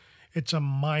 scenarios. It's a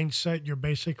mindset. You're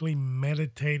basically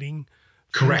meditating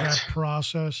through Correct. that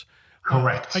process.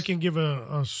 Correct. I can give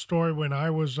a story when I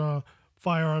was a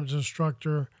firearms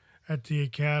instructor at the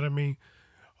academy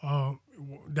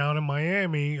down in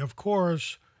Miami. Of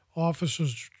course,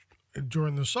 officers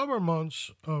during the summer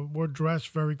months were dressed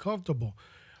very comfortable.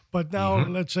 But now,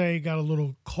 let's say it got a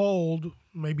little cold,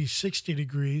 maybe 60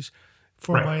 degrees.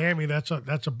 For Right. Miami, that's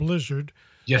a blizzard.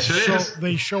 Yes, it So is.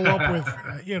 they show up with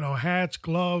hats,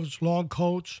 gloves, long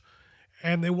coats,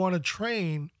 and they want to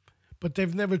train, but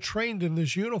they've never trained in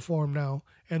this uniform now,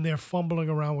 and they're fumbling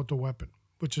around with the weapon,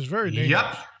 which is very dangerous.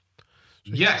 Yep. So Yes.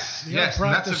 you gotta Yes. And that's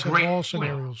practice a great in all point.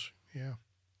 scenarios. Yeah.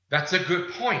 That's a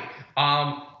good point.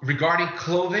 Regarding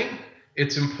clothing,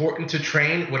 it's important to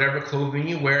train whatever clothing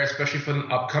you wear, especially for the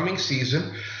upcoming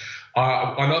season.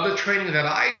 Another training that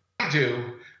I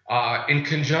do in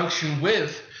conjunction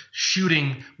with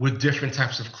shooting with different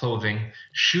types of clothing,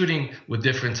 shooting with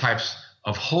different types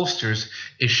of holsters,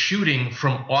 is shooting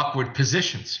from awkward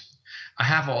positions. I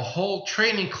have a whole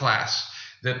training class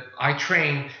that I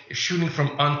train shooting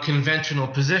from unconventional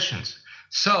positions.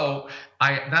 So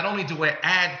not only do I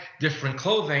add different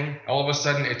clothing, all of a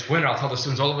sudden it's winter. I'll tell the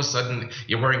students, all of a sudden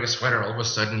you're wearing a sweater, all of a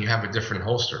sudden you have a different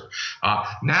holster.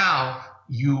 Now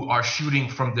you are shooting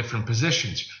from different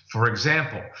positions. For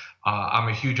example, I'm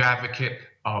a huge advocate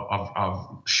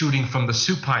of shooting from the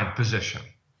supine position.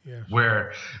 Yes.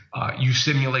 Where you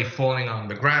simulate falling on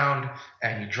the ground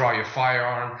and you draw your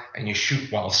firearm and you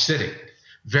shoot while sitting.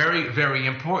 Very, very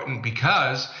important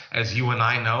because, as you and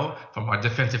I know from our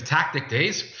defensive tactic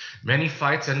days, many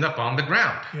fights end up on the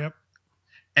ground. Yep.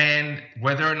 And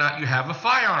whether or not you have a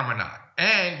firearm or not.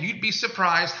 And you'd be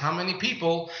surprised how many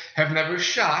people have never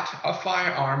shot a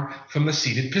firearm from the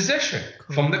seated position,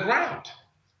 from the ground.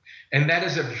 And that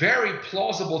is a very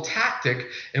plausible tactic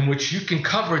in which you can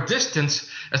cover distance.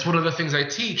 That's one of the things I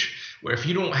teach, where if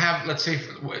you don't have, let's say,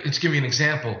 let's give you an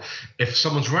example. If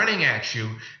someone's running at you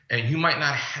and you might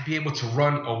not be able to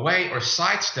run away or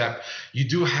sidestep, you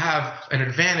do have an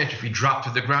advantage if you drop to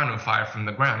the ground and fire from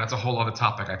the ground. That's a whole other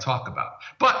topic I talk about.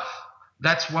 But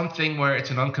that's one thing where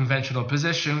it's an unconventional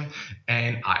position,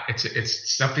 and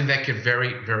it's something that could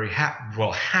very, very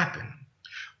well happen.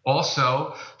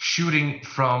 Also, shooting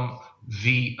from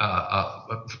the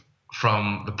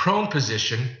prone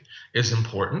position is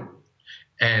important,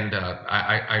 and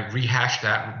I rehash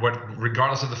that.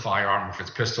 Regardless of the firearm, if it's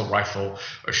pistol, rifle,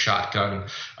 or shotgun,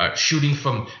 shooting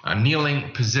from a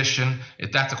kneeling position,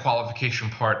 that's a qualification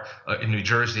part in New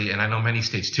Jersey, and I know many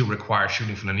states too require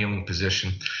shooting from the kneeling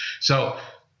position. So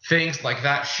things like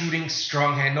that, shooting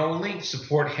strong hand only,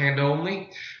 support hand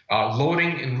only.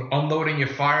 Loading and unloading your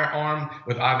firearm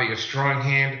with either your strong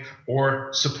hand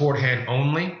or support hand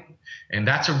only. And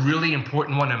that's a really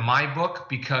important one in my book,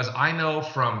 because I know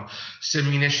from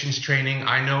simunitions training,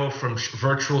 I know from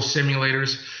virtual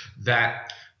simulators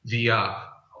that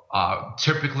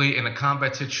typically in a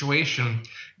combat situation,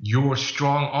 your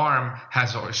strong arm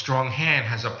strong hand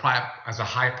has a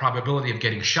high probability of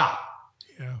getting shot.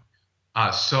 Yeah.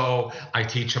 So I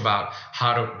teach about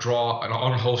how to draw an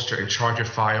unholster and charge your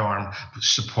firearm,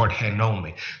 support hand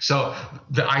only. So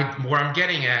where I'm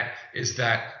getting at is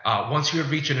that once you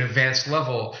reach an advanced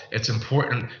level, it's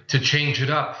important to change it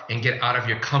up and get out of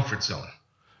your comfort zone.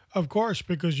 Of course,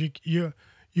 because you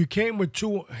came with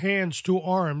two hands, two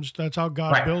arms. That's how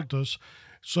God built us.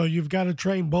 So you've got to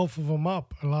train both of them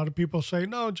up. A lot of people say,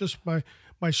 no, just my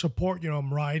support,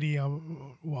 I'm righty,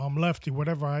 I'm lefty,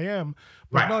 whatever I am.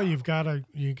 But no, you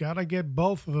gotta get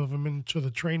both of them into the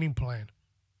training plan.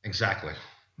 Exactly.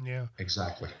 Yeah.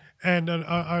 Exactly. And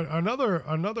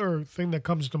another thing that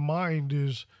comes to mind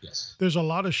is there's a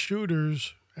lot of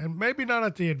shooters, and maybe not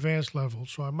at the advanced level,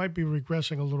 so I might be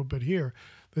regressing a little bit here,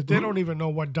 that they don't even know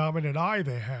what dominant eye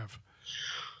they have.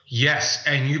 Yes,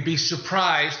 and you'd be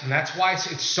surprised, and that's why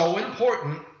it's so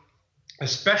important,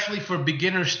 especially for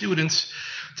beginner students,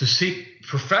 to seek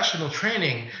professional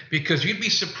training, because you'd be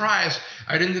surprised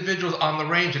at individuals on the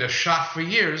range that have shot for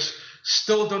years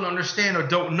still don't understand or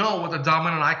don't know what the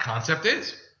dominant eye concept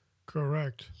is.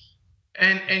 Correct.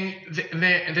 And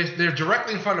they're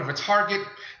directly in front of a target.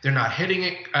 They're not hitting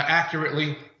it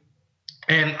accurately.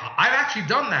 And I've actually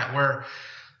done that, where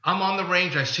I'm on the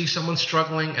range, I see someone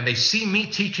struggling, and they see me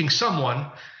teaching someone,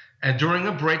 And during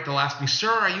a break, they'll ask me,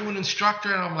 "Sir, are you an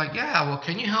instructor?" And I'm like, "Yeah, well,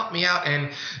 can you help me out?"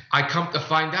 And I come to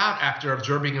find out after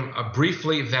observing them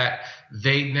briefly that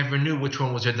they never knew which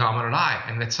one was their dominant eye.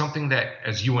 And that's something that,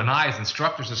 as you and I, as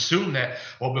instructors, assume that,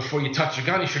 well, before you touch your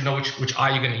gun, you should know which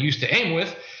eye you're going to use to aim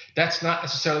with. That's not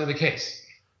necessarily the case.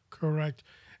 Correct.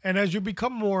 And as you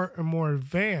become more and more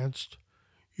advanced,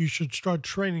 you should start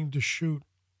training to shoot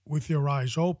with your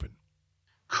eyes open.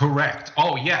 Correct.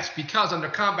 Oh, yes, because under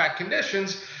combat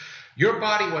conditions, your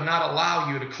body will not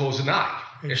allow you to close an eye.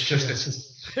 It's just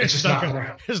not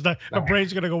gonna. It's not. The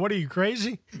brain's gonna go, "What are you,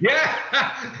 crazy?"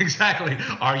 Yeah, exactly.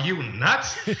 Are you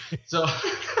nuts? So,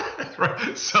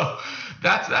 so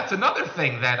that's another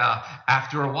thing that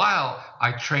after a while,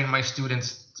 I train my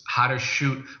students how to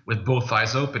shoot with both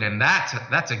eyes open, and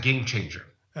that's a game changer.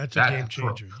 That's a game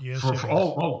changer. Yes.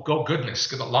 Oh, goodness.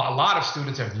 'Cause a lot of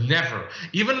students have never,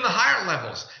 even in the higher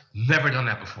levels, never done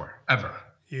that before, ever.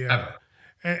 Yeah. Ever.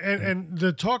 And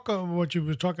the talk of what you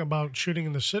were talking about, shooting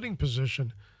in the sitting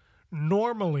position,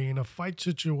 normally in a fight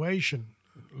situation,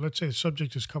 let's say a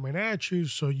subject is coming at you,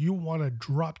 so you want to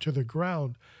drop to the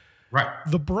ground. Right.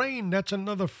 The brain, that's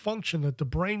another function that the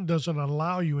brain doesn't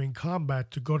allow you in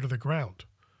combat to go to the ground.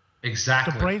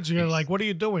 Exactly. The brain's like, "What are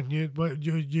you doing?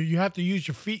 You have to use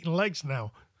your feet and legs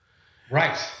now."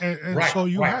 Right. And right. so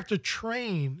you right. have to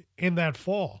train in that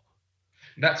fall.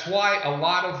 That's why a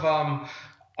lot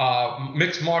of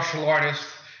mixed martial artists,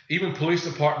 even police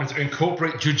departments,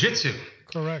 incorporate jujitsu.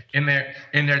 Correct. In their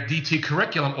DT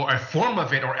curriculum, or a form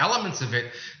of it, or elements of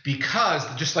it, because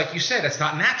just like you said, it's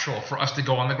not natural for us to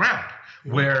go on the ground.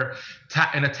 Yeah. Where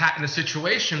in a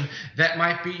situation that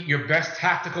might be your best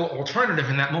tactical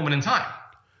alternative in that moment in time.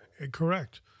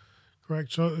 Correct.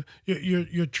 So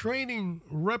you're training.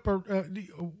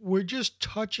 We're just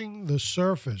touching the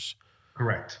surface.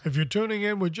 Correct. If you're tuning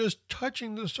in, we're just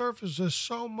touching the surface. There's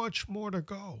so much more to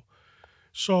go.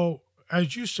 So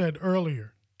as you said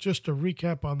earlier, just to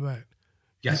recap on that,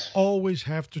 yes, you always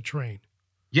have to train.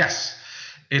 Yes,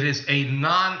 it is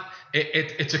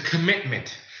it's a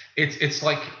commitment. It's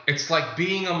like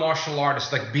being a martial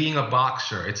artist, like being a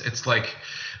boxer. It's like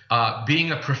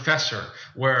being a professor,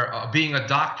 where being a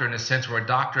doctor, in a sense, where a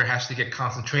doctor has to get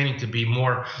constant training to be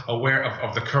more aware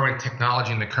of the current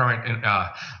technology and the current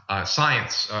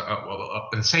science.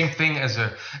 The same thing as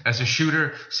a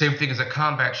shooter, same thing as a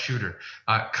combat shooter.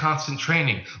 Constant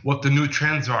training, what the new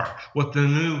trends are, what the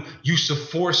new use of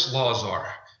force laws are,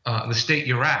 the state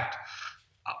you're at.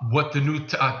 What the new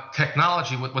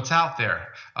technology, what's out there,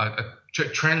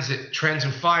 trends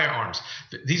in firearms.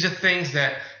 These are things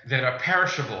that are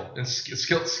perishable, and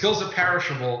skills are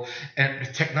perishable,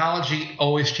 and technology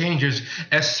always changes,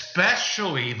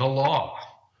 especially the law.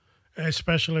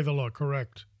 Especially the law,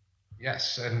 correct.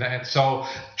 Yes, and so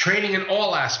training in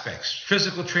all aspects: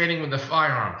 physical training with the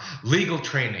firearm, legal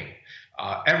training.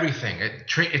 Everything.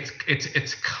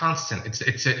 It's constant.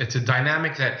 It's a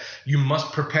dynamic that you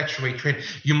must perpetuate. Training.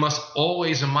 You must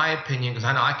always, in my opinion, because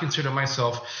I consider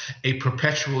myself a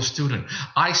perpetual student.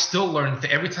 I still learn.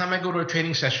 Every time I go to a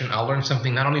training session, I'll learn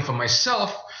something not only for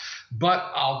myself,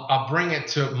 but I'll bring it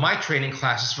to my training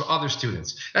classes for other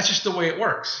students. That's just the way it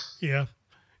works. Yeah.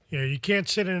 You can't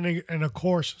sit in a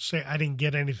course and say I didn't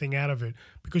get anything out of it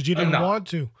because you didn't want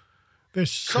to. There's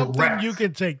something Correct. you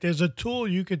can take. There's a tool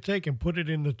you can take and put it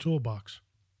in the toolbox.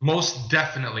 Most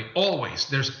definitely. Always.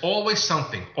 There's always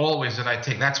something, always, that I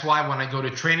take. That's why when I go to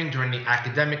training during the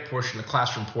academic portion, the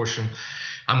classroom portion,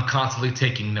 I'm constantly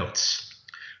taking notes.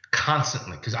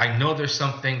 Constantly. Because I know there's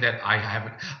something that I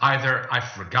haven't, either I've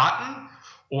forgotten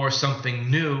or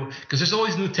something new, because there's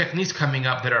always new techniques coming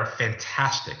up that are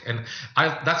fantastic. And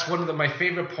that's one of my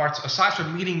favorite parts, aside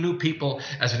from meeting new people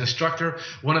as an instructor.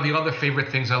 One of the other favorite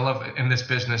things I love in this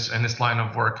business and this line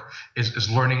of work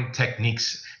is learning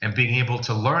techniques and being able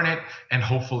to learn it and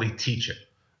hopefully teach it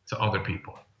to other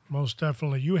people. Most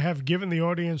definitely. You have given the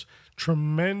audience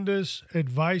tremendous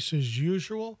advice as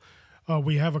usual.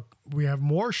 We have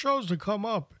more shows to come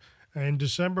up. In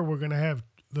December, we're going to have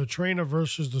the trainer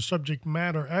versus the subject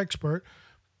matter expert.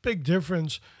 Big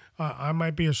difference. I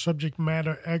might be a subject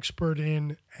matter expert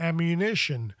in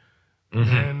ammunition,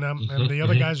 and the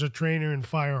other guy's a trainer in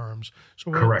firearms.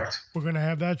 So Correct. We're going to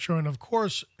have that show. And, of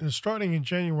course, starting in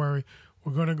January,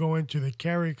 we're going to go into the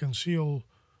carry, conceal,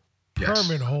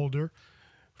 permit holder.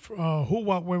 Who,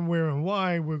 what, when, where, and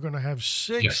why. We're going to have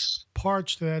 6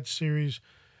 parts to that series,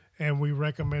 and we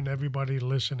recommend everybody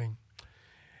listening.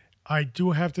 I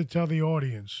do have to tell the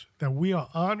audience that we are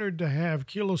honored to have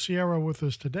Kilo Sierra with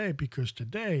us today, because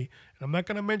today, and I'm not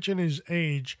going to mention his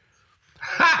age,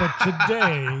 But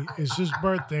today is his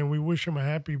birthday, and we wish him a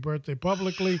happy birthday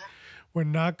publicly. We're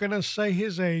not going to say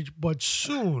his age, but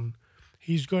soon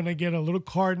he's going to get a little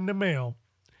card in the mail,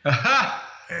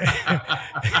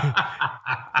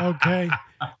 okay,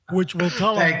 which will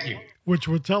tell him, Thank you. which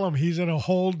will tell him he's in a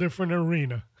whole different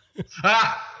arena.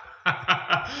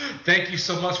 Thank you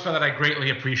so much for that. I greatly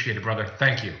appreciate it, brother.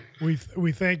 Thank you.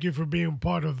 We thank you for being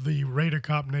part of the Raider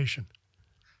Cop Nation.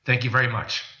 Thank you very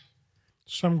much.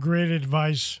 Some great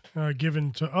advice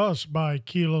given to us by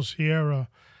Kilo Sierra,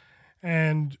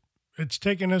 and it's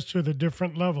taken us to the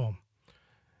different level.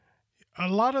 A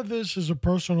lot of this is a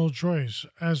personal choice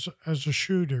as a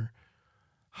shooter.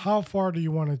 How far do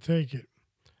you want to take it?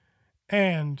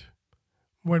 And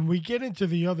when we get into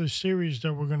the other series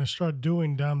that we're going to start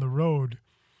doing down the road,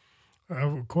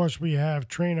 of course, we have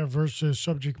trainer versus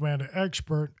subject matter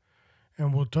expert,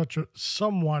 and we'll touch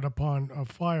somewhat upon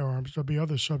firearms. There'll be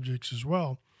other subjects as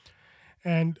well.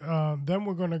 And then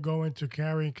we're going to go into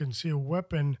carry and concealed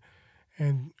weapon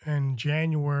in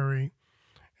January,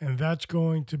 and that's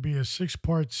going to be a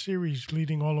 6-part series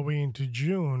leading all the way into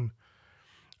June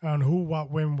on who,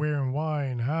 what, when, where, and why,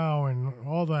 and how, and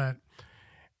all that.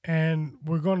 And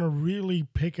we're going to really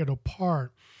pick it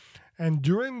apart. And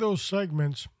during those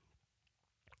segments,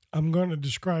 I'm going to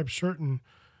describe certain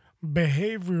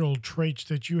behavioral traits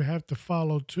that you have to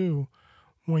follow too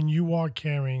when you are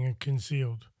carrying and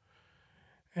concealed.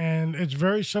 And it's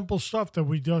very simple stuff that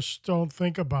we just don't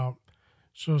think about.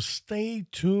 So stay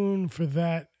tuned for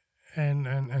that and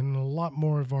a lot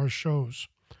more of our shows.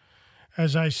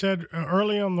 As I said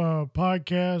early on the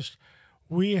podcast,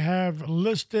 we have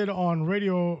listed on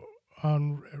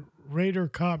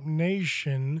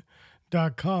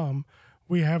RaiderCopNation.com,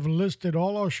 we have listed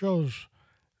all our shows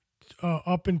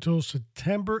up until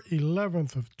September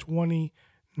 11th of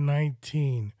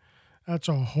 2019. That's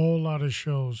a whole lot of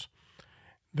shows.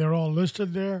 They're all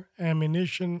listed there,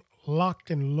 ammunition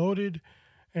locked and loaded,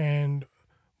 and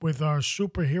with our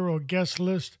superhero guest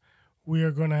list, we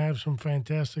are going to have some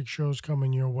fantastic shows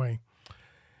coming your way.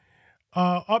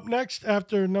 Up next,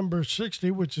 after number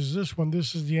 60, which is this one,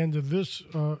 this is the end of this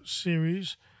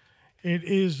series. It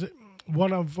is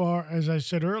one of our, as I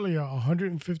said earlier,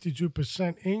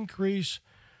 152% increase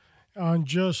on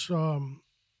just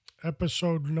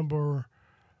episode number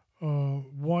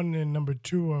 1 and number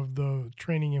 2 of the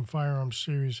Training in Firearms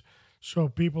series. So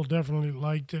people definitely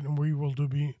liked it, and we will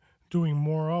be doing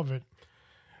more of it.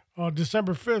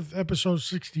 December 5th, episode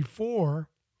 64,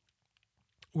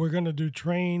 we're going to do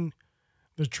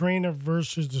the trainer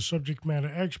versus the subject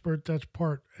matter expert. That's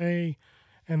part A.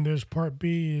 And there's part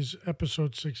B is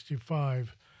episode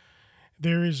 65.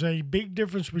 There is a big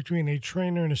difference between a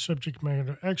trainer and a subject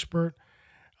matter expert.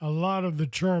 A lot of the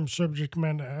terms subject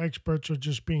matter experts are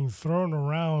just being thrown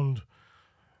around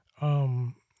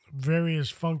various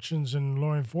functions in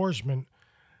law enforcement.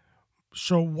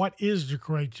 So what is the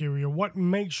criteria? What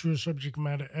makes you a subject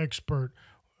matter expert?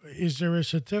 Is there a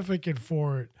certificate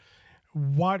for it?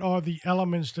 What are the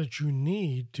elements that you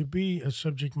need to be a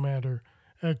subject matter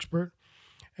expert?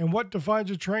 And what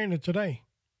defines a trainer today?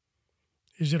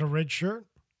 Is it a red shirt?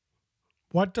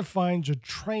 What defines a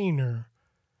trainer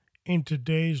in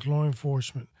today's law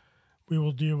enforcement? We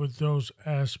will deal with those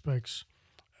aspects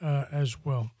as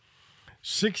well.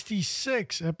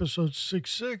 66, episode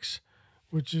 66,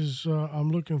 which is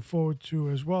I'm looking forward to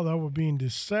as well. That will be in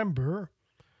December.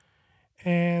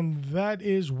 And that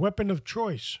is weapon of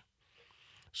choice.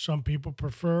 Some people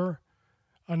prefer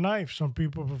a knife. Some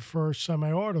people prefer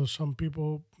semi-auto. Some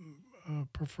people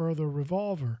prefer the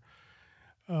revolver.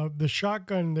 The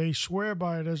shotgun, they swear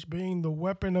by it as being the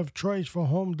weapon of choice for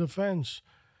home defense.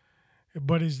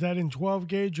 But is that in 12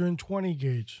 gauge or in 20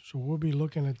 gauge? So we'll be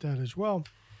looking at that as well.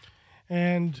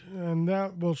 And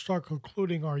that will start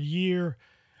concluding our year.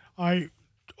 I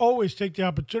always take the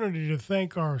opportunity to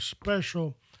thank our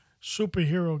special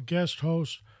superhero guest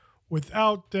hosts.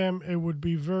 Without them, it would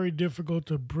be very difficult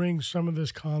to bring some of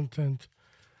this content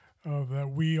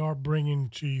that we are bringing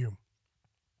to you.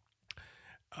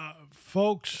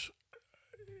 Folks,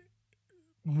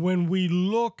 when we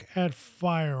look at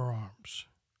firearms,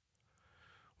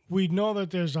 we know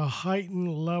that there's a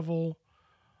heightened level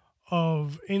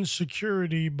of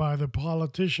insecurity by the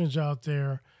politicians out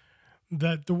there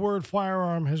that the word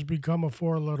firearm has become a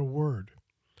 4-letter word.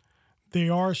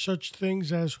 There are such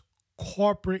things as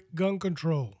corporate gun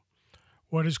control.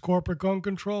 What is corporate gun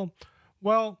control?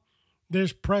 Well,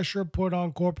 there's pressure put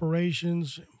on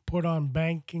corporations, put on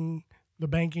the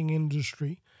banking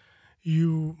industry.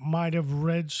 You might have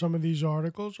read some of these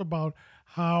articles about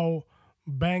how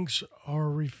banks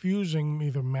are refusing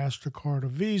either MasterCard or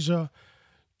Visa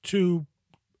to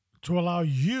to allow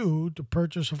you to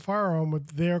purchase a firearm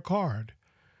with their card.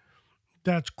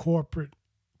 That's corporate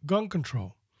gun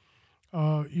control.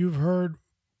 You've heard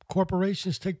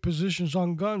corporations take positions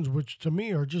on guns, which to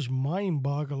me are just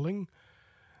mind-boggling,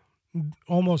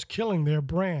 almost killing their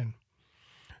brand.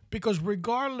 Because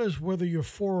regardless whether you're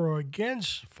for or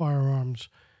against firearms,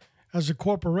 as a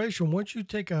corporation, once you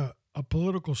take a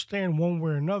political stand one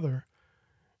way or another,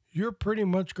 you're pretty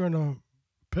much going to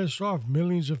piss off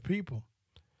millions of people.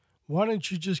 Why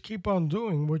don't you just keep on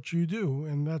doing what you do,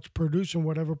 and that's producing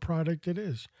whatever product it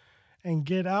is, and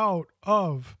get out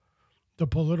of the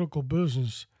political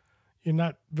business? You're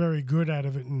not very good at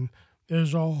it, and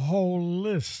there's a whole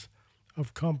list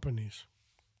of companies.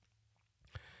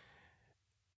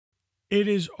 It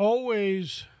is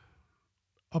always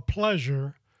a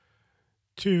pleasure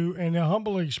and a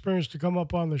humble experience to come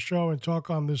up on the show and talk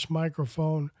on this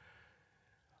microphone.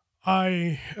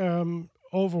 I am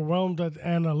overwhelmed at the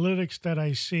analytics that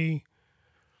I see,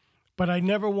 but I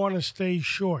never want to stay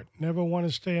short, never want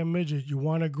to stay a midget. You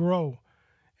want to grow,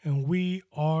 and we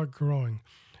are growing.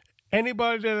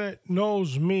 Anybody that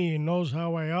knows me and knows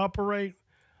how I operate,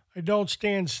 I don't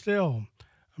stand still.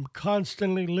 I'm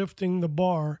constantly lifting the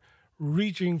bar,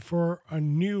 reaching for a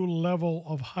new level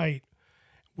of height.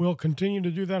 We'll continue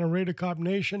to do that on Raider Cop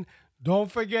Nation.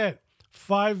 Don't forget,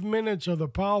 5 minutes of the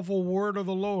powerful word of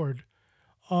the Lord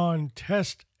on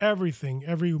Test Everything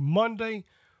every Monday,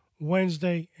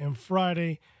 Wednesday, and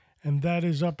Friday, and that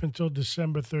is up until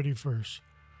December 31st.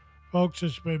 Folks,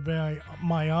 it's been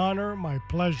my honor, my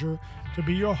pleasure to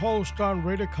be your host on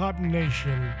Raider Cop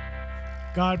Nation.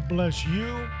 God bless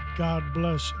you. God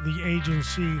bless the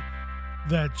agency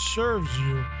that serves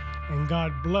you. And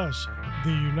God bless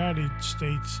the United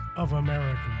States of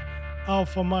America.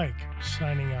 Alpha Mike,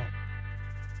 signing out.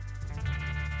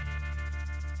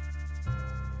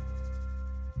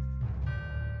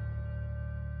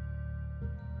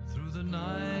 Through the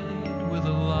night with a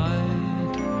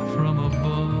light from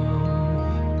above,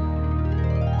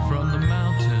 from the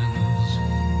mountains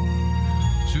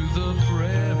to the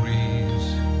prairies,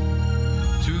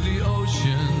 to the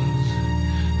oceans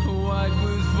white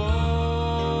with foam.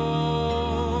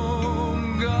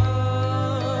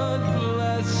 God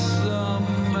bless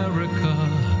America,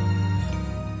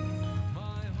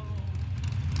 my home.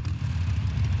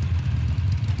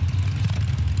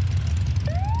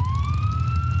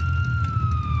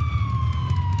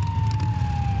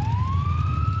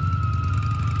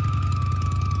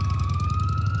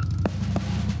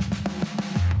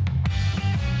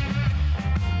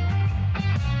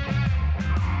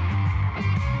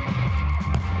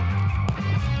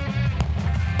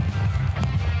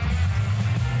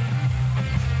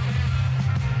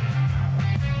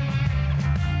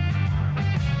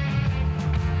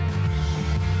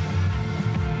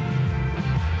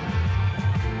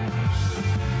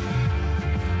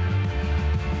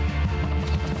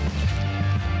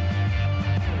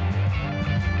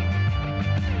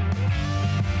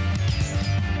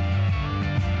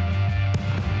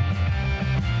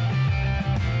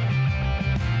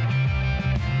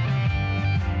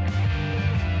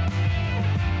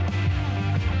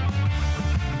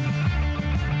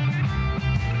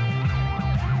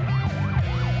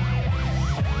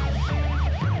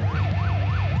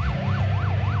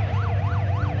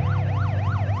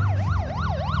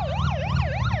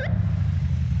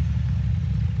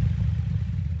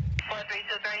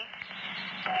 Three,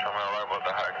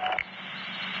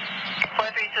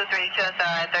 4-3-2-3,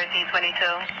 QSR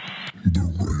 1322.